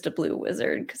just a blue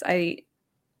wizard, because I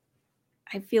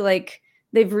feel like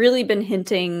they've really been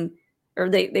hinting, or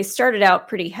they started out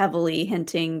pretty heavily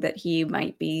hinting that he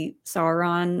might be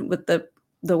Sauron with the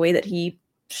way that he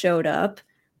showed up.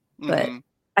 But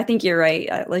I think you're right.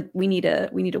 We need a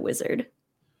wizard.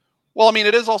 Well, I mean,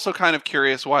 it is also kind of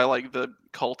curious why like the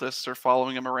cultists are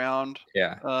following him around.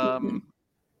 Yeah.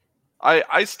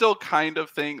 I still kind of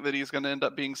think that he's going to end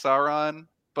up being Sauron,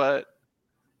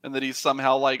 and that he's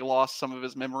somehow like lost some of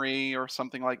his memory or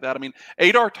something like that. I mean,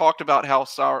 Adar talked about how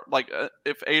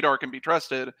if Adar can be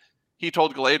trusted, he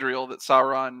told Galadriel that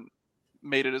Sauron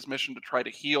made it his mission to try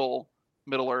to heal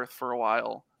Middle-earth for a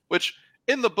while, which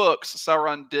in the books,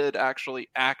 Sauron did actually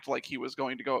act like he was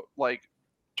going to go like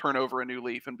turn over a new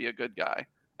leaf and be a good guy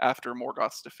after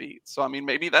Morgoth's defeat. So, I mean,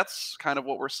 maybe that's kind of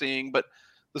what we're seeing, but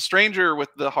the stranger with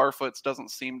the Harfoots doesn't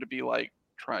seem to be like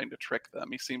trying to trick them.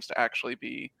 He seems to actually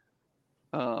be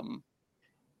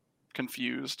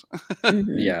confused.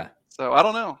 Yeah. So I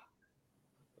don't know.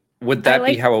 Would that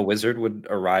be how a wizard would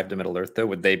arrive to Middle Earth, though?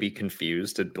 Would they be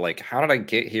confused? Like, how did I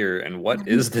get here, and what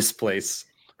is this place?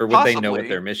 Or would they know what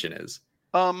their mission is?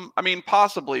 I mean,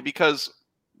 possibly, because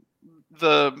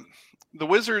the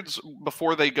wizards,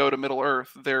 before they go to Middle Earth,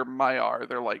 they're Maiar.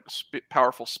 They're like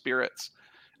powerful spirits.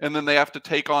 And then they have to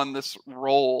take on this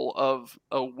role of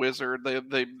a wizard.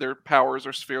 Their powers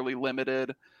are severely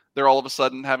limited. They're all of a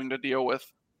sudden having to deal with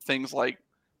things like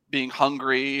being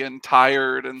hungry and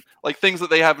tired, and like things that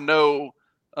they have no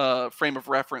frame of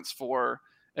reference for.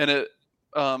 And it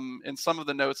in some of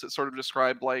the notes, it sort of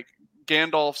described like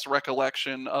Gandalf's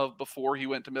recollection of before he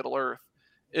went to Middle Earth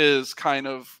is kind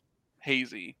of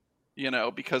hazy,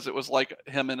 because it was like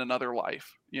him in another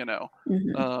life,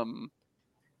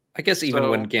 I guess even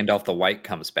when Gandalf the White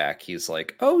comes back, he's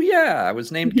like, oh yeah, I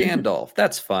was named Gandalf.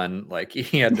 That's fun. Like,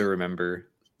 he had to remember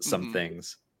some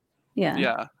things. Yeah.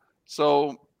 Yeah.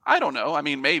 So I don't know. I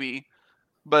mean, maybe,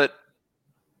 but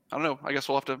I don't know. I guess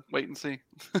we'll have to wait and see.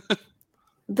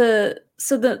 The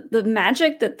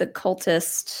magic that the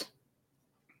cultist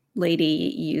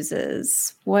lady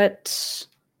uses, what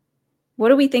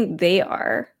do we think they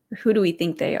are? Or who do we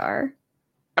think they are?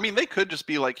 I mean, they could just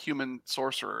be like human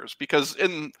sorcerers, because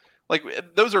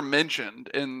those are mentioned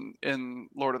in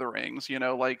Lord of the Rings,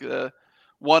 like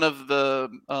one of the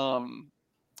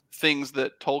things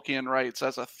that Tolkien writes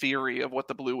as a theory of what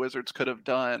the Blue Wizards could have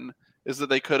done is that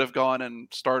they could have gone and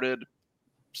started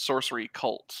sorcery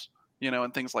cults,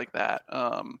 and things like that.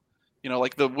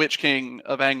 Like the Witch King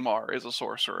of Angmar is a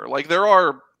sorcerer. Like, there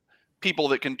are people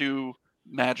that can do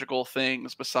magical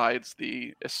things besides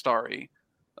the Istari.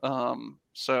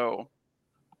 So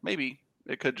maybe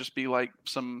it could just be like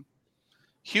some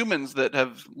humans that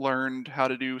have learned how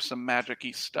to do some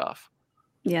magic-y stuff.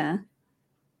 Yeah.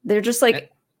 They're just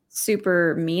like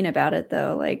super mean about it,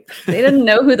 though. Like, they didn't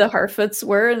know who the Harfoots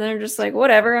were, and they're just like,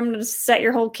 whatever, I'm going to set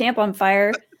your whole camp on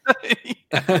fire.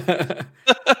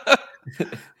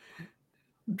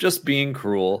 Just being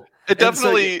cruel. It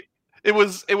definitely... It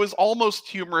was almost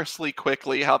humorously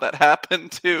quickly how that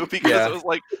happened too, because it was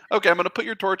like, okay, I'm going to put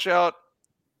your torch out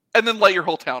and then light your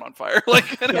whole town on fire.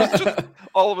 Like, and it was just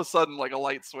all of a sudden like a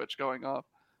light switch going off.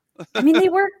 I mean,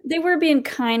 they were being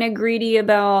kind of greedy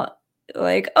about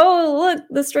like, oh, look,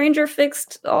 the stranger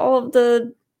fixed all of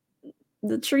the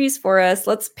trees for us.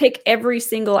 Let's pick every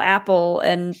single apple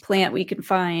and plant we can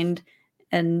find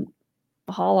and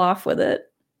haul off with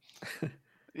it.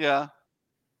 Yeah.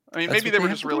 I mean, That's maybe what they they were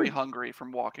have just to really do. hungry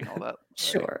from walking all that way.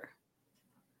 Sure.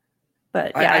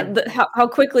 But I- yeah, I- how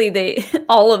quickly they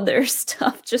all of their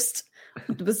stuff just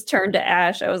was turned to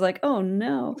ash. I was like, oh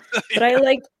no. But I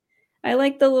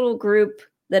like the little group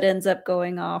that ends up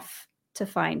going off to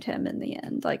find him in the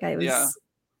end. Like I was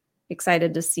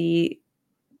excited to see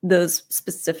those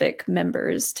specific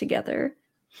members together.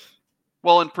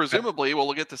 Well, and presumably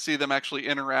we'll get to see them actually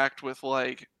interact with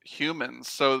like humans.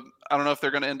 So I don't know if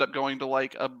they're going to end up going to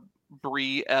like a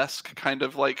Bree-esque kind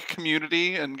of like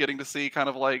community and getting to see kind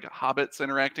of like hobbits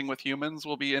interacting with humans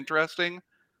will be interesting.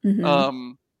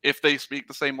 Mhm. If they speak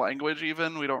the same language,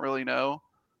 even we don't really know.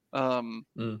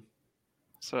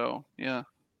 So yeah,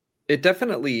 It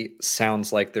definitely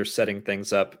sounds like they're setting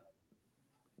things up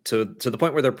to the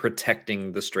point where they're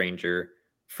protecting the stranger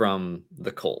from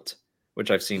the cult,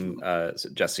 which I've seen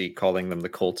Jesse calling them the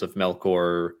cult of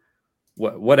Melkor,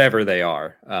 whatever they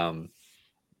are.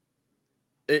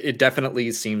 It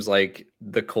definitely seems like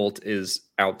the cult is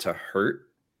out to hurt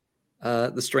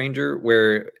the stranger,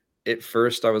 where at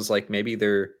first I was like, maybe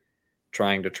they're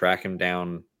trying to track him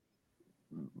down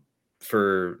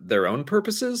for their own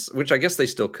purposes, which I guess they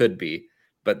still could be,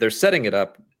 but they're setting it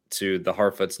up to the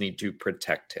Harfoots need to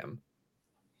protect him.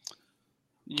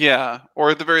 yeah,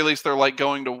 or at the very least, they're like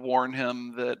going to warn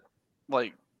him that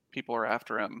like people are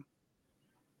after him.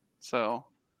 So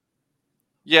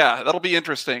yeah, that'll be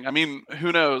interesting. I mean,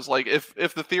 who knows? Like, if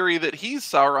the theory that he's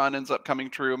Sauron ends up coming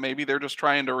true, maybe they're just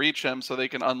trying to reach him so they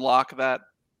can unlock that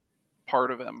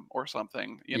part of him or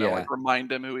something. You know, like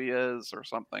remind him who he is or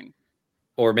something.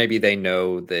 Or maybe they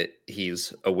know that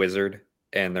he's a wizard,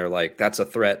 and they're like, "That's a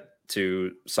threat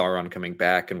to Sauron coming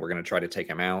back, and we're going to try to take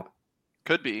him out."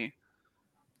 Could be.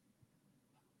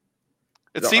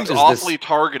 It seems awfully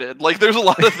targeted. Like, there's a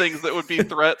lot of things that would be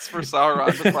threats for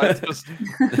Sauron besides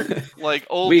just like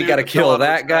old. We got to kill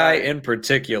that guy in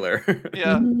particular.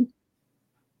 Yeah.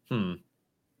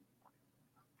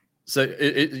 So,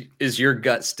 is your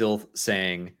gut still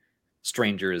saying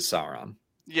Stranger is Sauron?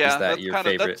 Yeah, is that your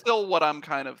favorite? That's still what I'm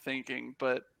kind of thinking,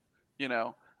 but you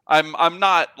know, I'm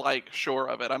not like sure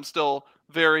of it. I'm still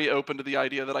very open to the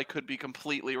idea that I could be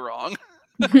completely wrong.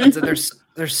 And so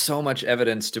there's so much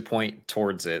evidence to point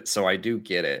towards it, so I do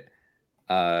get it.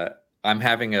 I'm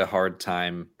having a hard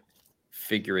time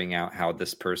figuring out how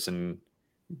this person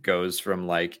goes from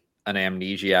like an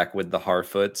amnesiac with the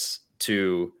Harfoots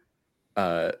to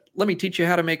let me teach you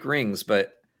how to make rings,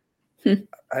 but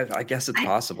I guess it's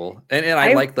possible. And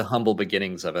I like the humble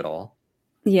beginnings of it all.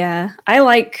 Yeah, I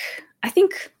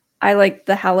think I like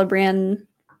the Halbrand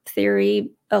theory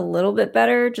a little bit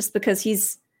better, just because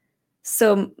he's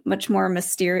so much more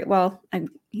mysterious. Well,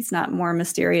 he's not more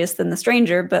mysterious than the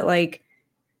stranger, but like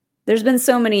there's been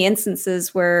so many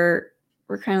instances where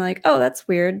we're kind of like, oh, that's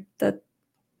weird, that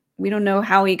we don't know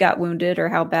how he got wounded or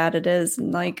how bad it is,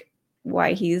 and like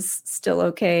why he's still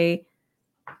okay.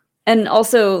 And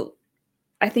also,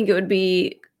 I think it would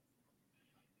be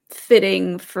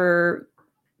fitting for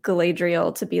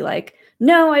Galadriel to be like,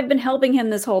 no, I've been helping him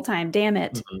this whole time, damn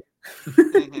it.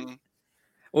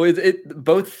 Well,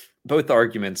 both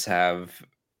arguments have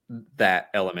that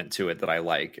element to it that I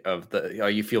like, of the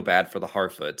you feel bad for the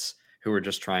Harfoots who are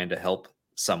just trying to help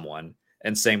someone,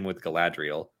 and same with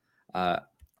Galadriel.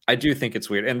 I do think it's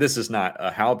weird, and this is not a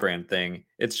Halbrand thing.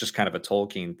 It's just kind of a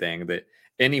Tolkien thing, that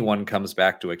anyone comes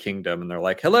back to a kingdom and they're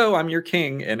like, "Hello, I'm your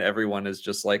king," and everyone is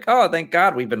just like, "Oh, thank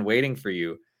God, we've been waiting for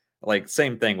you." Like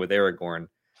same thing with Aragorn.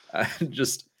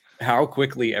 Just how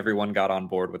quickly everyone got on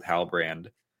board with Halbrand.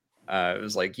 It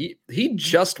was like he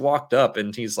just walked up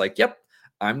and he's like, "Yep,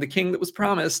 I'm the king that was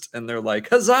promised," and they're like,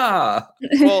 "Huzzah!"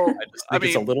 Well, I just think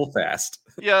it's a little fast.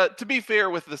 Yeah, to be fair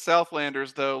with the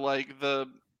Southlanders, though, like the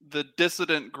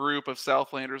dissident group of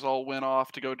Southlanders all went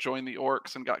off to go join the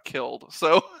orcs and got killed.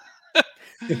 So,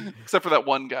 except for that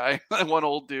one guy, that one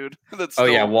old dude. That's still,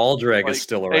 Waldreg is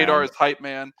still around. Adar's hype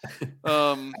man.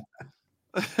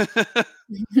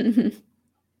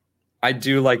 I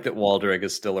do like that Waldreg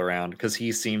is still around, because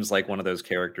he seems like one of those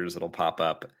characters that'll pop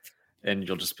up and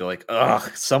you'll just be like,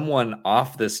 ugh, someone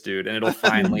off this dude, and it'll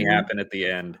finally happen at the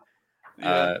end.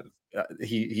 Yeah.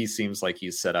 He seems like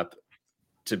he's set up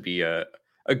to be a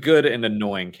good and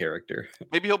annoying character.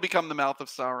 Maybe he'll become the mouth of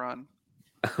Sauron.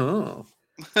 Oh.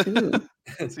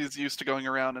 He's used to going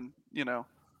around and,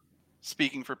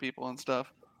 speaking for people and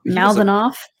stuff. Mouthing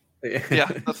off? Yeah,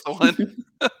 that's the one.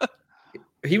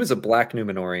 He was a black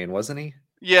Numenorian, wasn't he?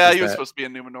 Yeah, he was supposed to be a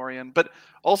Numenorian, but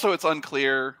also it's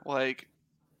unclear, like,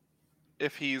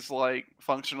 if he's like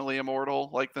functionally immortal,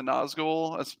 like the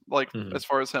Nazgul, as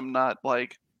far as him not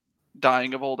like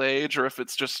dying of old age, or if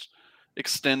it's just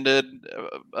extended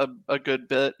a good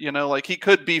bit. You know, like he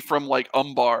could be from like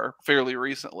Umbar fairly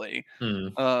recently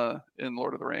in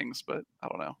Lord of the Rings, but I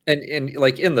don't know. And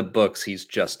like in the books, he's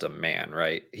just a man,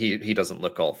 right? He doesn't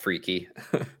look all freaky.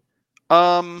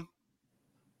 I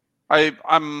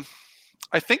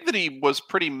think that he was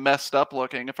pretty messed up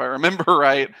looking, if I remember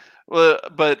right.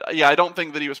 But yeah, I don't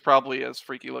think that he was probably as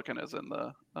freaky looking as in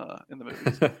the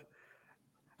movies.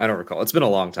 I don't recall. It's been a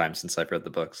long time since I've read the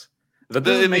books. But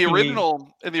In the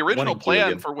original plan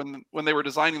Gilligan. for when they were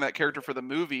designing that character for the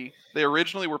movie, they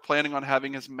originally were planning on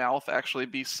having his mouth actually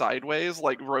be sideways,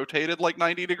 like rotated like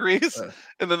 90 degrees,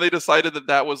 and then they decided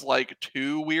that was like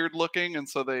too weird looking, and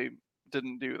so they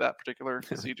didn't do that particular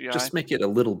CGI. Just make it a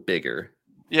little bigger.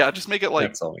 Yeah, just make it like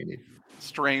that's all we need.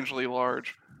 Strangely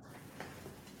large.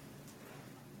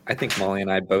 I think Molly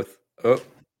and I both. Oh,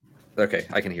 okay.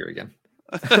 I can hear again.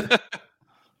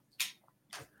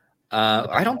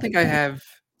 I don't think I have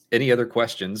any other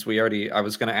questions. I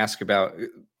was going to ask about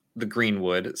the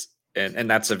Greenwood, and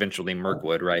that's eventually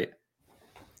Mirkwood, right?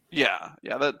 Yeah.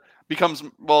 That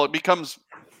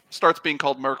starts being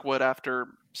called Mirkwood after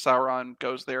Sauron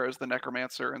goes there as the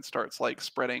necromancer and starts like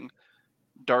spreading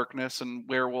darkness and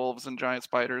werewolves and giant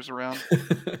spiders around.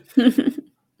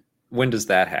 When does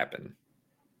that happen?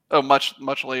 Oh,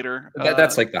 much later.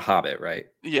 That's like The Hobbit, right?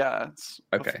 Yeah.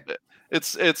 Okay.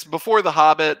 It's before The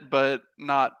Hobbit, but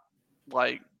not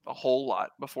like a whole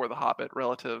lot before The Hobbit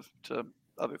relative to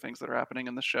other things that are happening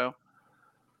in the show.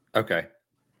 Okay.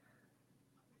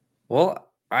 Well,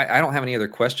 I don't have any other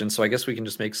questions, so I guess we can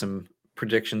just make some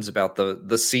predictions about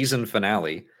the season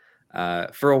finale.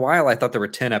 For a while, I thought there were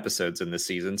 10 episodes in this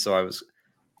season, so I was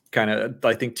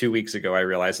I think 2 weeks ago, I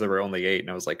realized there were only 8,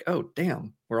 and I was like, oh,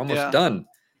 damn, we're almost done.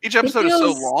 Each episode is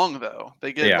so long, though.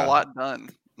 They get a lot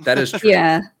done. That is true.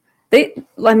 Yeah.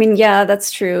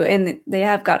 That's true. And they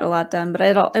have got a lot done, but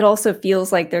it also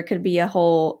feels like there could be a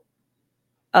whole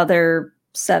other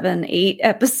 7, 8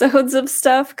 episodes of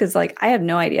stuff, because like I have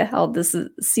no idea how this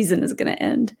season is going to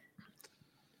end.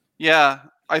 Yeah,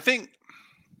 I think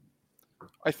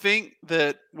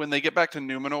that when they get back to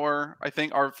Numenor, I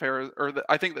think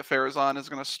that Pharazôn is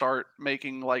going to start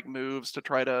making like moves to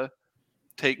try to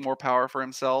take more power for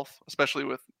himself, especially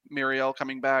with Miriel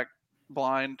coming back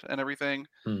blind and everything.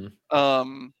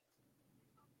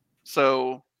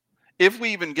 So if we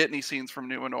even get any scenes from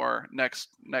Numenor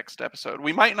next episode,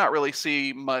 we might not really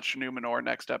see much Numenor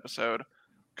next episode,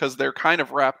 because they're kind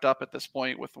of wrapped up at this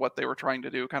point with what they were trying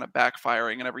to do, kind of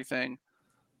backfiring and everything.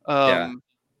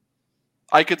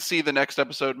 I could see the next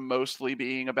episode mostly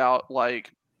being about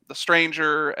like the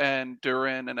Stranger and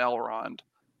Durin and Elrond,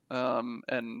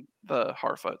 and the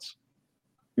Harfoots.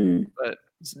 But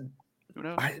who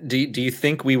knows? Do you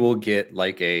think we will get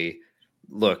like a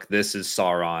look? This is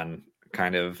Sauron,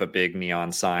 kind of a big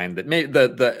neon sign that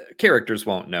the characters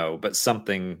won't know, but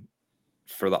something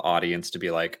for the audience to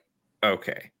be like,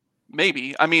 okay.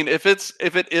 Maybe. I mean, if it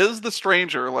is the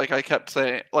Stranger, like I kept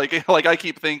saying, like I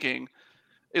keep thinking,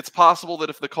 it's possible that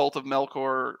if the Cult of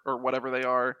Melkor or whatever they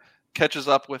are catches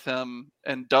up with him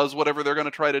and does whatever they're going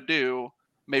to try to do,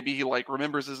 maybe he like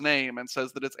remembers his name and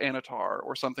says that it's Anatar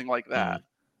or something like that.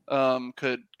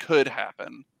 Could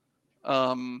happen.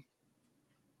 Or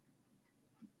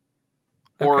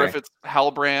if it's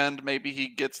Halbrand, maybe he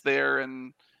gets there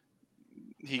and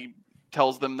he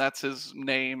tells them that's his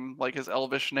name, like his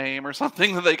Elvish name or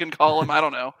something that they can call him. I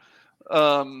don't know.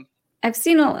 I've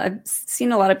seen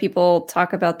a lot of people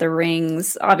talk about the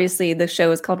rings. Obviously, the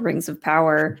show is called Rings of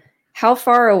Power. How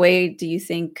far away do you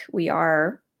think we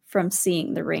are from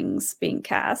seeing the rings being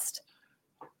cast?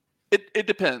 It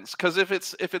depends, because if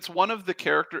it's one of the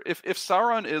character, if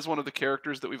Sauron is one of the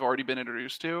characters that we've already been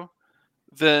introduced to,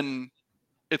 then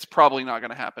it's probably not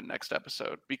going to happen next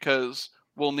episode, because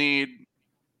we'll need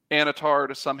Anatar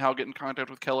to somehow get in contact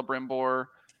with Celebrimbor,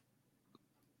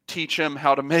 teach him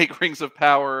how to make Rings of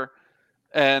Power,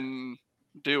 and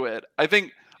do it. I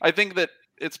think that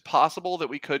it's possible that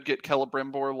we could get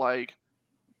Celebrimbor like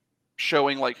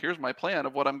showing like, here's my plan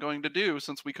of what I'm going to do,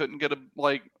 since we couldn't get a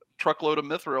like truckload of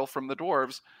mithril from the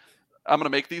dwarves. I'm going to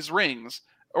make these rings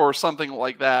or something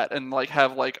like that, and like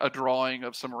have like a drawing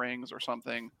of some rings or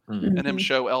something, and him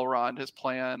show Elrond his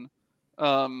plan.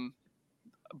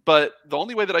 But the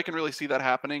only way that I can really see that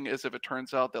happening is if it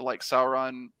turns out that like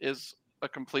Sauron is a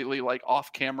completely like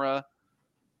off-camera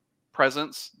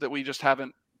presence that we just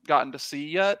haven't gotten to see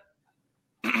yet.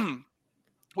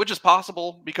 Which is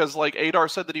possible, because like Adar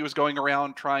said that he was going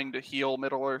around trying to heal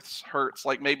Middle-earth's hurts.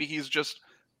 Like maybe he's just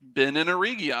been in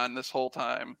Eregion this whole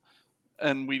time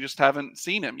and we just haven't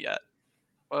seen him yet.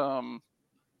 I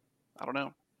don't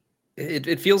know.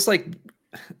 It feels like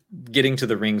getting to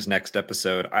the rings next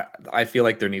episode, I feel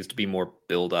like there needs to be more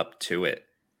build up to it.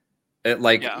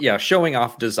 Showing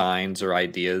off designs or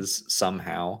ideas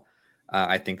somehow,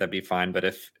 I think that'd be fine. But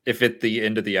if at the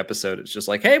end of the episode it's just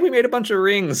like, hey, we made a bunch of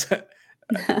rings,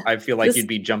 I feel like you'd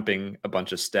be jumping a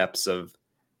bunch of steps of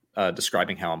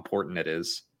describing how important it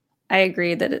is. I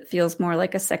agree that it feels more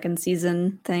like a second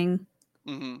season thing.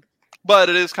 Mm-hmm. But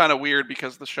it is kind of weird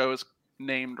because the show is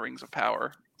named Rings of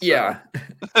Power. So. Yeah.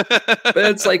 But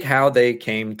it's like how they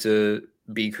came to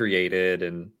be created.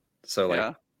 And so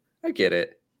like, I get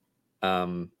it.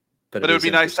 But it would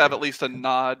be nice to have at least a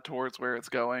nod towards where it's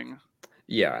going.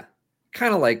 Yeah.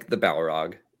 Kind of like the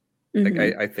Balrog. Mm-hmm.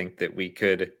 Like I think that we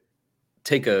could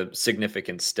take a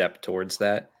significant step towards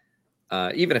that.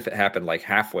 Even if it happened like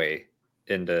halfway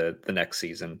into the next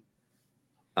season.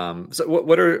 So what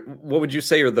would you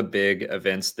say are the big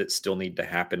events that still need to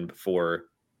happen before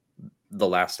the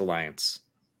Last Alliance?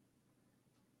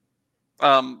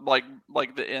 Like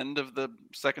the end of the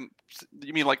second.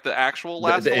 You mean like the actual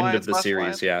Last the Alliance, end of the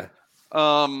series? Alliance? Yeah.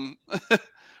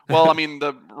 Well, I mean,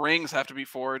 the rings have to be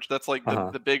forged. That's like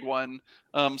the big one.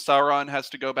 Sauron has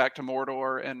to go back to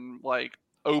Mordor and like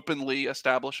openly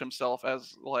establish himself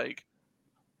as like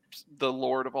the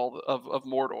Lord of all of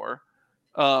Mordor.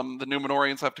 The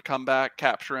Numenorians have to come back,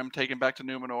 capture him, take him back to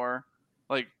Numenor.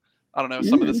 Like, I don't know.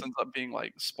 Some of this ends up being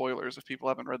like spoilers if people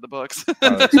haven't read the books.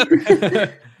 Oh, that's true.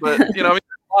 But I mean,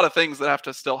 there's a lot of things that have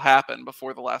to still happen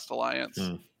before the Last Alliance.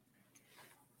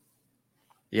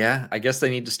 Yeah, I guess they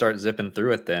need to start zipping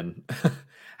through it then.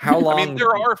 How long? I mean,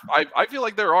 there are. I feel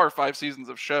like there are 5 seasons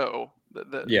of show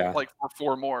that like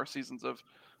 4 more seasons of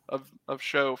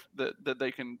show that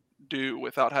they can do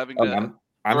without having to.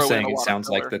 I'm saying it sounds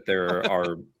like that there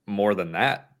are more than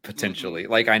that potentially.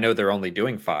 Like I know they're only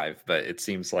doing 5, but it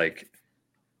seems like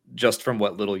just from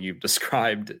what little you've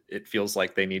described, it feels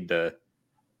like they need to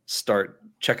start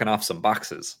checking off some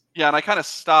boxes. Yeah, and I kind of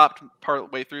stopped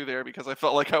part way through there because I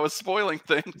felt like I was spoiling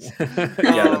things.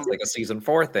 It's like a season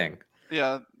 4 thing.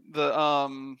 Yeah,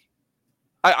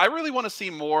 I really want to see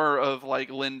more of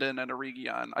like Lyndon and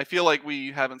Eregion. I feel like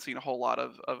we haven't seen a whole lot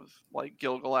of like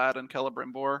Gil-galad and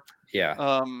Celebrimbor.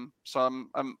 Yeah. So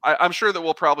I'm sure that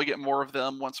we'll probably get more of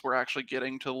them once we're actually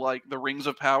getting to like the Rings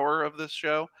of Power of this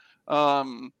show.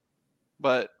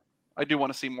 But I do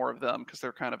want to see more of them because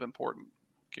they're kind of important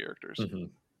characters. Mm-hmm.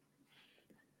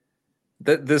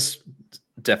 This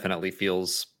definitely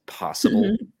feels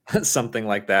possible, something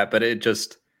like that. But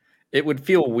it would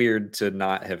feel weird to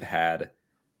not have had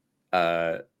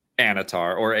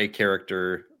Anatar or a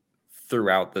character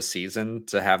throughout the season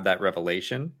to have that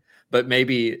revelation. But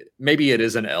maybe it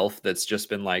is an elf that's just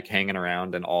been like hanging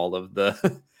around in all of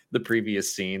the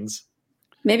previous scenes.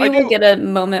 Maybe we'll get a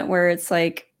moment where it's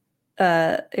like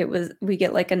we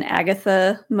get like an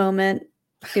Agatha moment.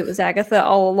 It was Agatha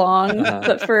all along,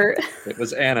 but it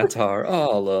was Anatar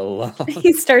all along.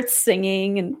 He starts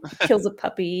singing and kills a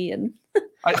puppy, and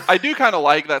I do kind of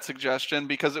like that suggestion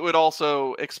because it would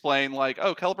also explain like,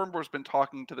 oh, Celebrimbor's been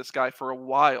talking to this guy for a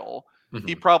while. Mm-hmm.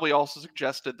 He probably also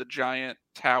suggested the giant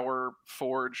tower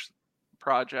forge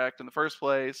project in the first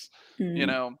place. You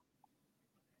know,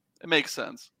 it makes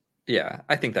sense. Yeah,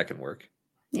 I think that can work.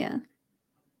 Yeah.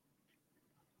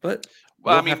 But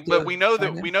but we know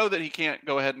that he can't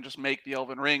go ahead and just make the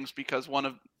Elven rings because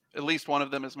at least one of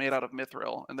them is made out of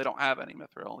mithril, and they don't have any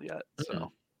mithril yet.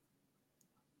 So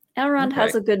Elrond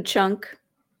has a good chunk.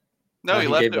 No, he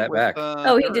left gave that back.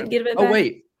 He did give it back. Oh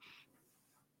wait,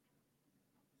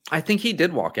 I think he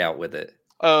did walk out with it.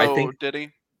 Did he?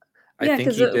 I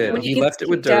think he did. He left it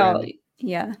with Durin.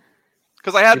 Yeah.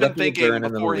 Because I had been thinking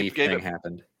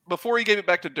before he gave it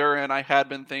back to Durin, I had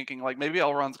been thinking like maybe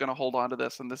Elrond's going to hold on to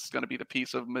this, and this is going to be the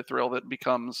piece of mithril that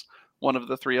becomes one of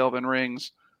the 3 Elven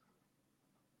rings.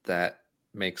 That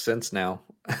makes sense now.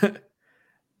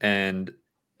 And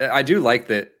I do like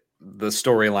that the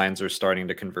storylines are starting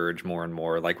to converge more and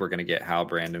more. Like we're going to get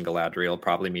Halbrand and Galadriel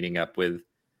probably meeting up with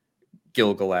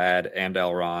Gil-galad and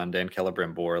Elrond and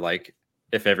Celebrimbor. Like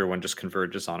if everyone just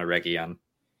converges on Eregion.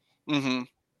 Mm-hmm.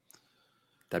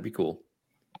 That'd be cool.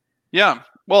 Yeah.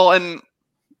 Well, and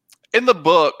in the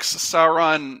books,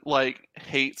 Sauron like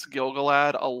hates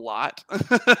Gil-galad a lot.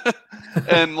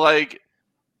 And like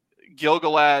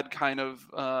Gil-galad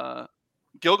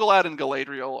Gil-galad and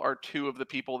Galadriel are 2 of the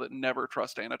people that never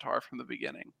trust Anatar from the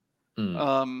beginning.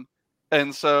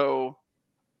 And so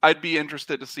I'd be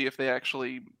interested to see if they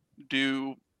actually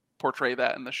do portray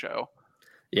that in the show.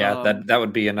 Yeah, that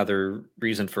would be another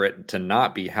reason for it to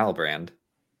not be Halbrand.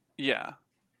 Yeah.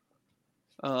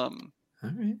 All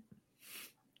right.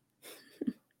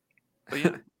 But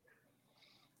yeah.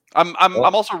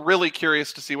 I'm also really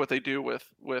curious to see what they do with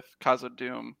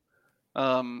Khazad-dûm,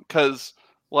 because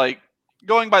like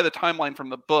going by the timeline from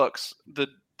the books, the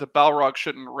Balrog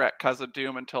shouldn't wreck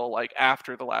Khazad-dûm until like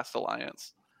after the Last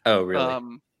Alliance. Oh,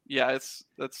 really? Yeah,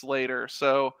 that's later.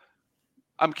 So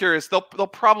I'm curious. They'll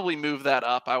probably move that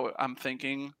up. I'm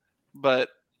thinking, but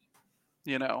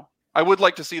you know, I would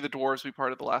like to see the dwarves be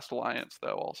part of the Last Alliance,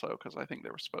 though, also because I think they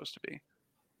were supposed to be.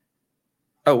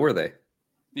 Oh, were they?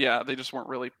 Yeah, they just weren't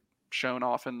really shown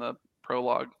off in the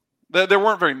prologue. There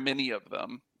weren't very many of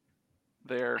them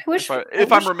there.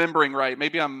 If I'm remembering right,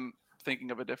 maybe I'm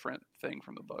thinking of a different thing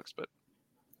from the books, but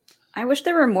I wish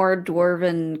there were more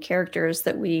dwarven characters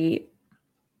that we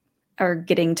are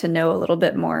getting to know a little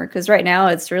bit more, because right now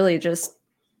it's really just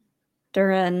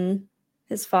Durin,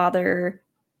 his father,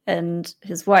 and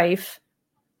his wife.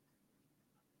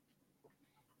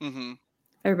 Mm-hmm.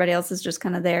 Everybody else is just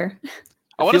kind of there.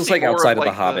 It feels like outside of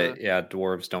the Hobbit,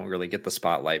 dwarves don't really get the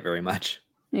spotlight very much.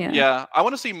 Yeah, I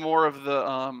want to see more of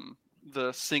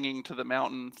the singing to the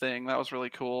mountain thing. That was really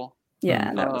cool.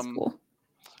 Yeah, that was cool.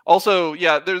 Also,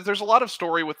 yeah, there's a lot of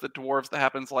story with the dwarves that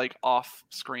happens like off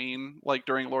screen, like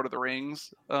during Lord of the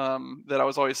Rings, that I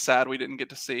was always sad we didn't get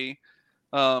to see.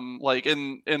 Like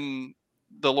in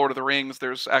the Lord of the Rings,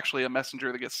 there's actually a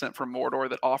messenger that gets sent from Mordor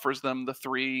that offers them the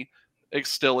 3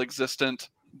 still existent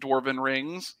dwarven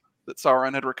rings that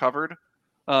Sauron had recovered,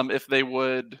 if they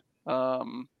would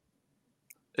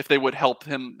help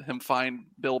him find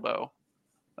Bilbo,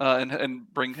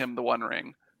 and bring him the One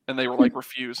Ring. And they were like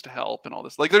refused to help and all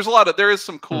this. Like, there is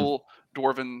some cool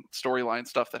dwarven storyline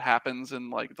stuff that happens in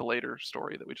like the later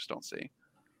story that we just don't see.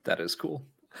 That is cool.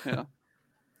 Yeah.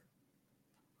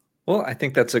 Well, I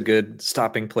think that's a good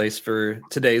stopping place for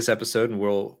today's episode, and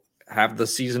we'll have the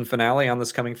season finale on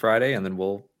this coming Friday, and then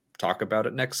we'll talk about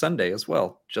it next Sunday as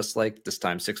well, just like this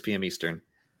time, 6 p.m. Eastern.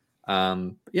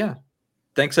 Yeah.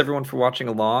 Thanks everyone for watching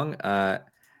along.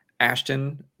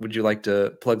 Ashton, would you like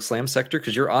to plug Slam Sector?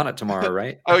 Because you're on it tomorrow,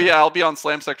 right? Oh yeah, I'll be on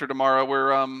Slam Sector tomorrow.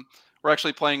 We're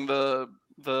actually playing the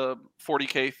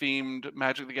 40K themed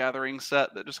Magic the Gathering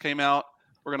set that just came out.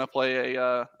 We're gonna play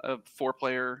a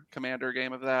 4-player commander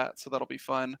game of that, so that'll be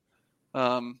fun.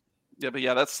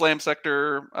 That's Slam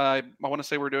Sector. I want to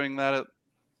say we're doing that at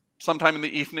sometime in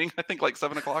the evening. I think like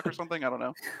 7:00 or something. I don't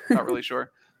know. Not really sure.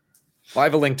 Well, I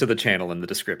have a link to the channel in the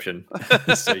description,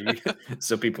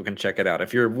 so people can check it out.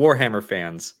 If you're Warhammer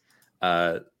fans,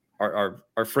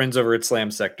 our friends over at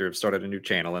Slam Sector have started a new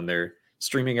channel, and they're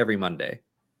streaming every Monday.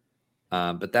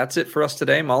 But that's it for us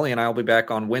today. Molly and I will be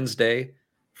back on Wednesday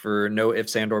for No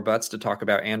Ifs and or Buts to talk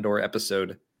about Andor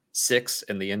episode 6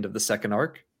 and the end of the second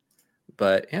arc.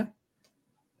 But yeah,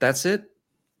 that's it.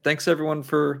 Thanks everyone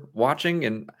for watching.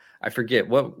 And I forget,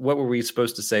 what were we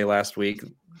supposed to say last week?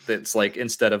 That's like,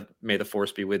 instead of "May the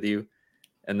Force be with you,"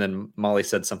 and then Molly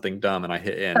said something dumb and I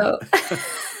hit end. Oh.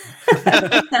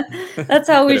 That's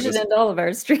how we should end all of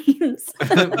our streams.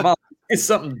 Molly, it's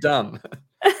something dumb.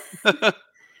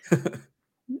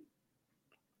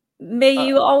 May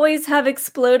you always have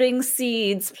exploding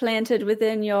seeds planted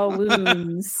within your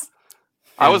wounds.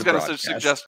 I was going to suggest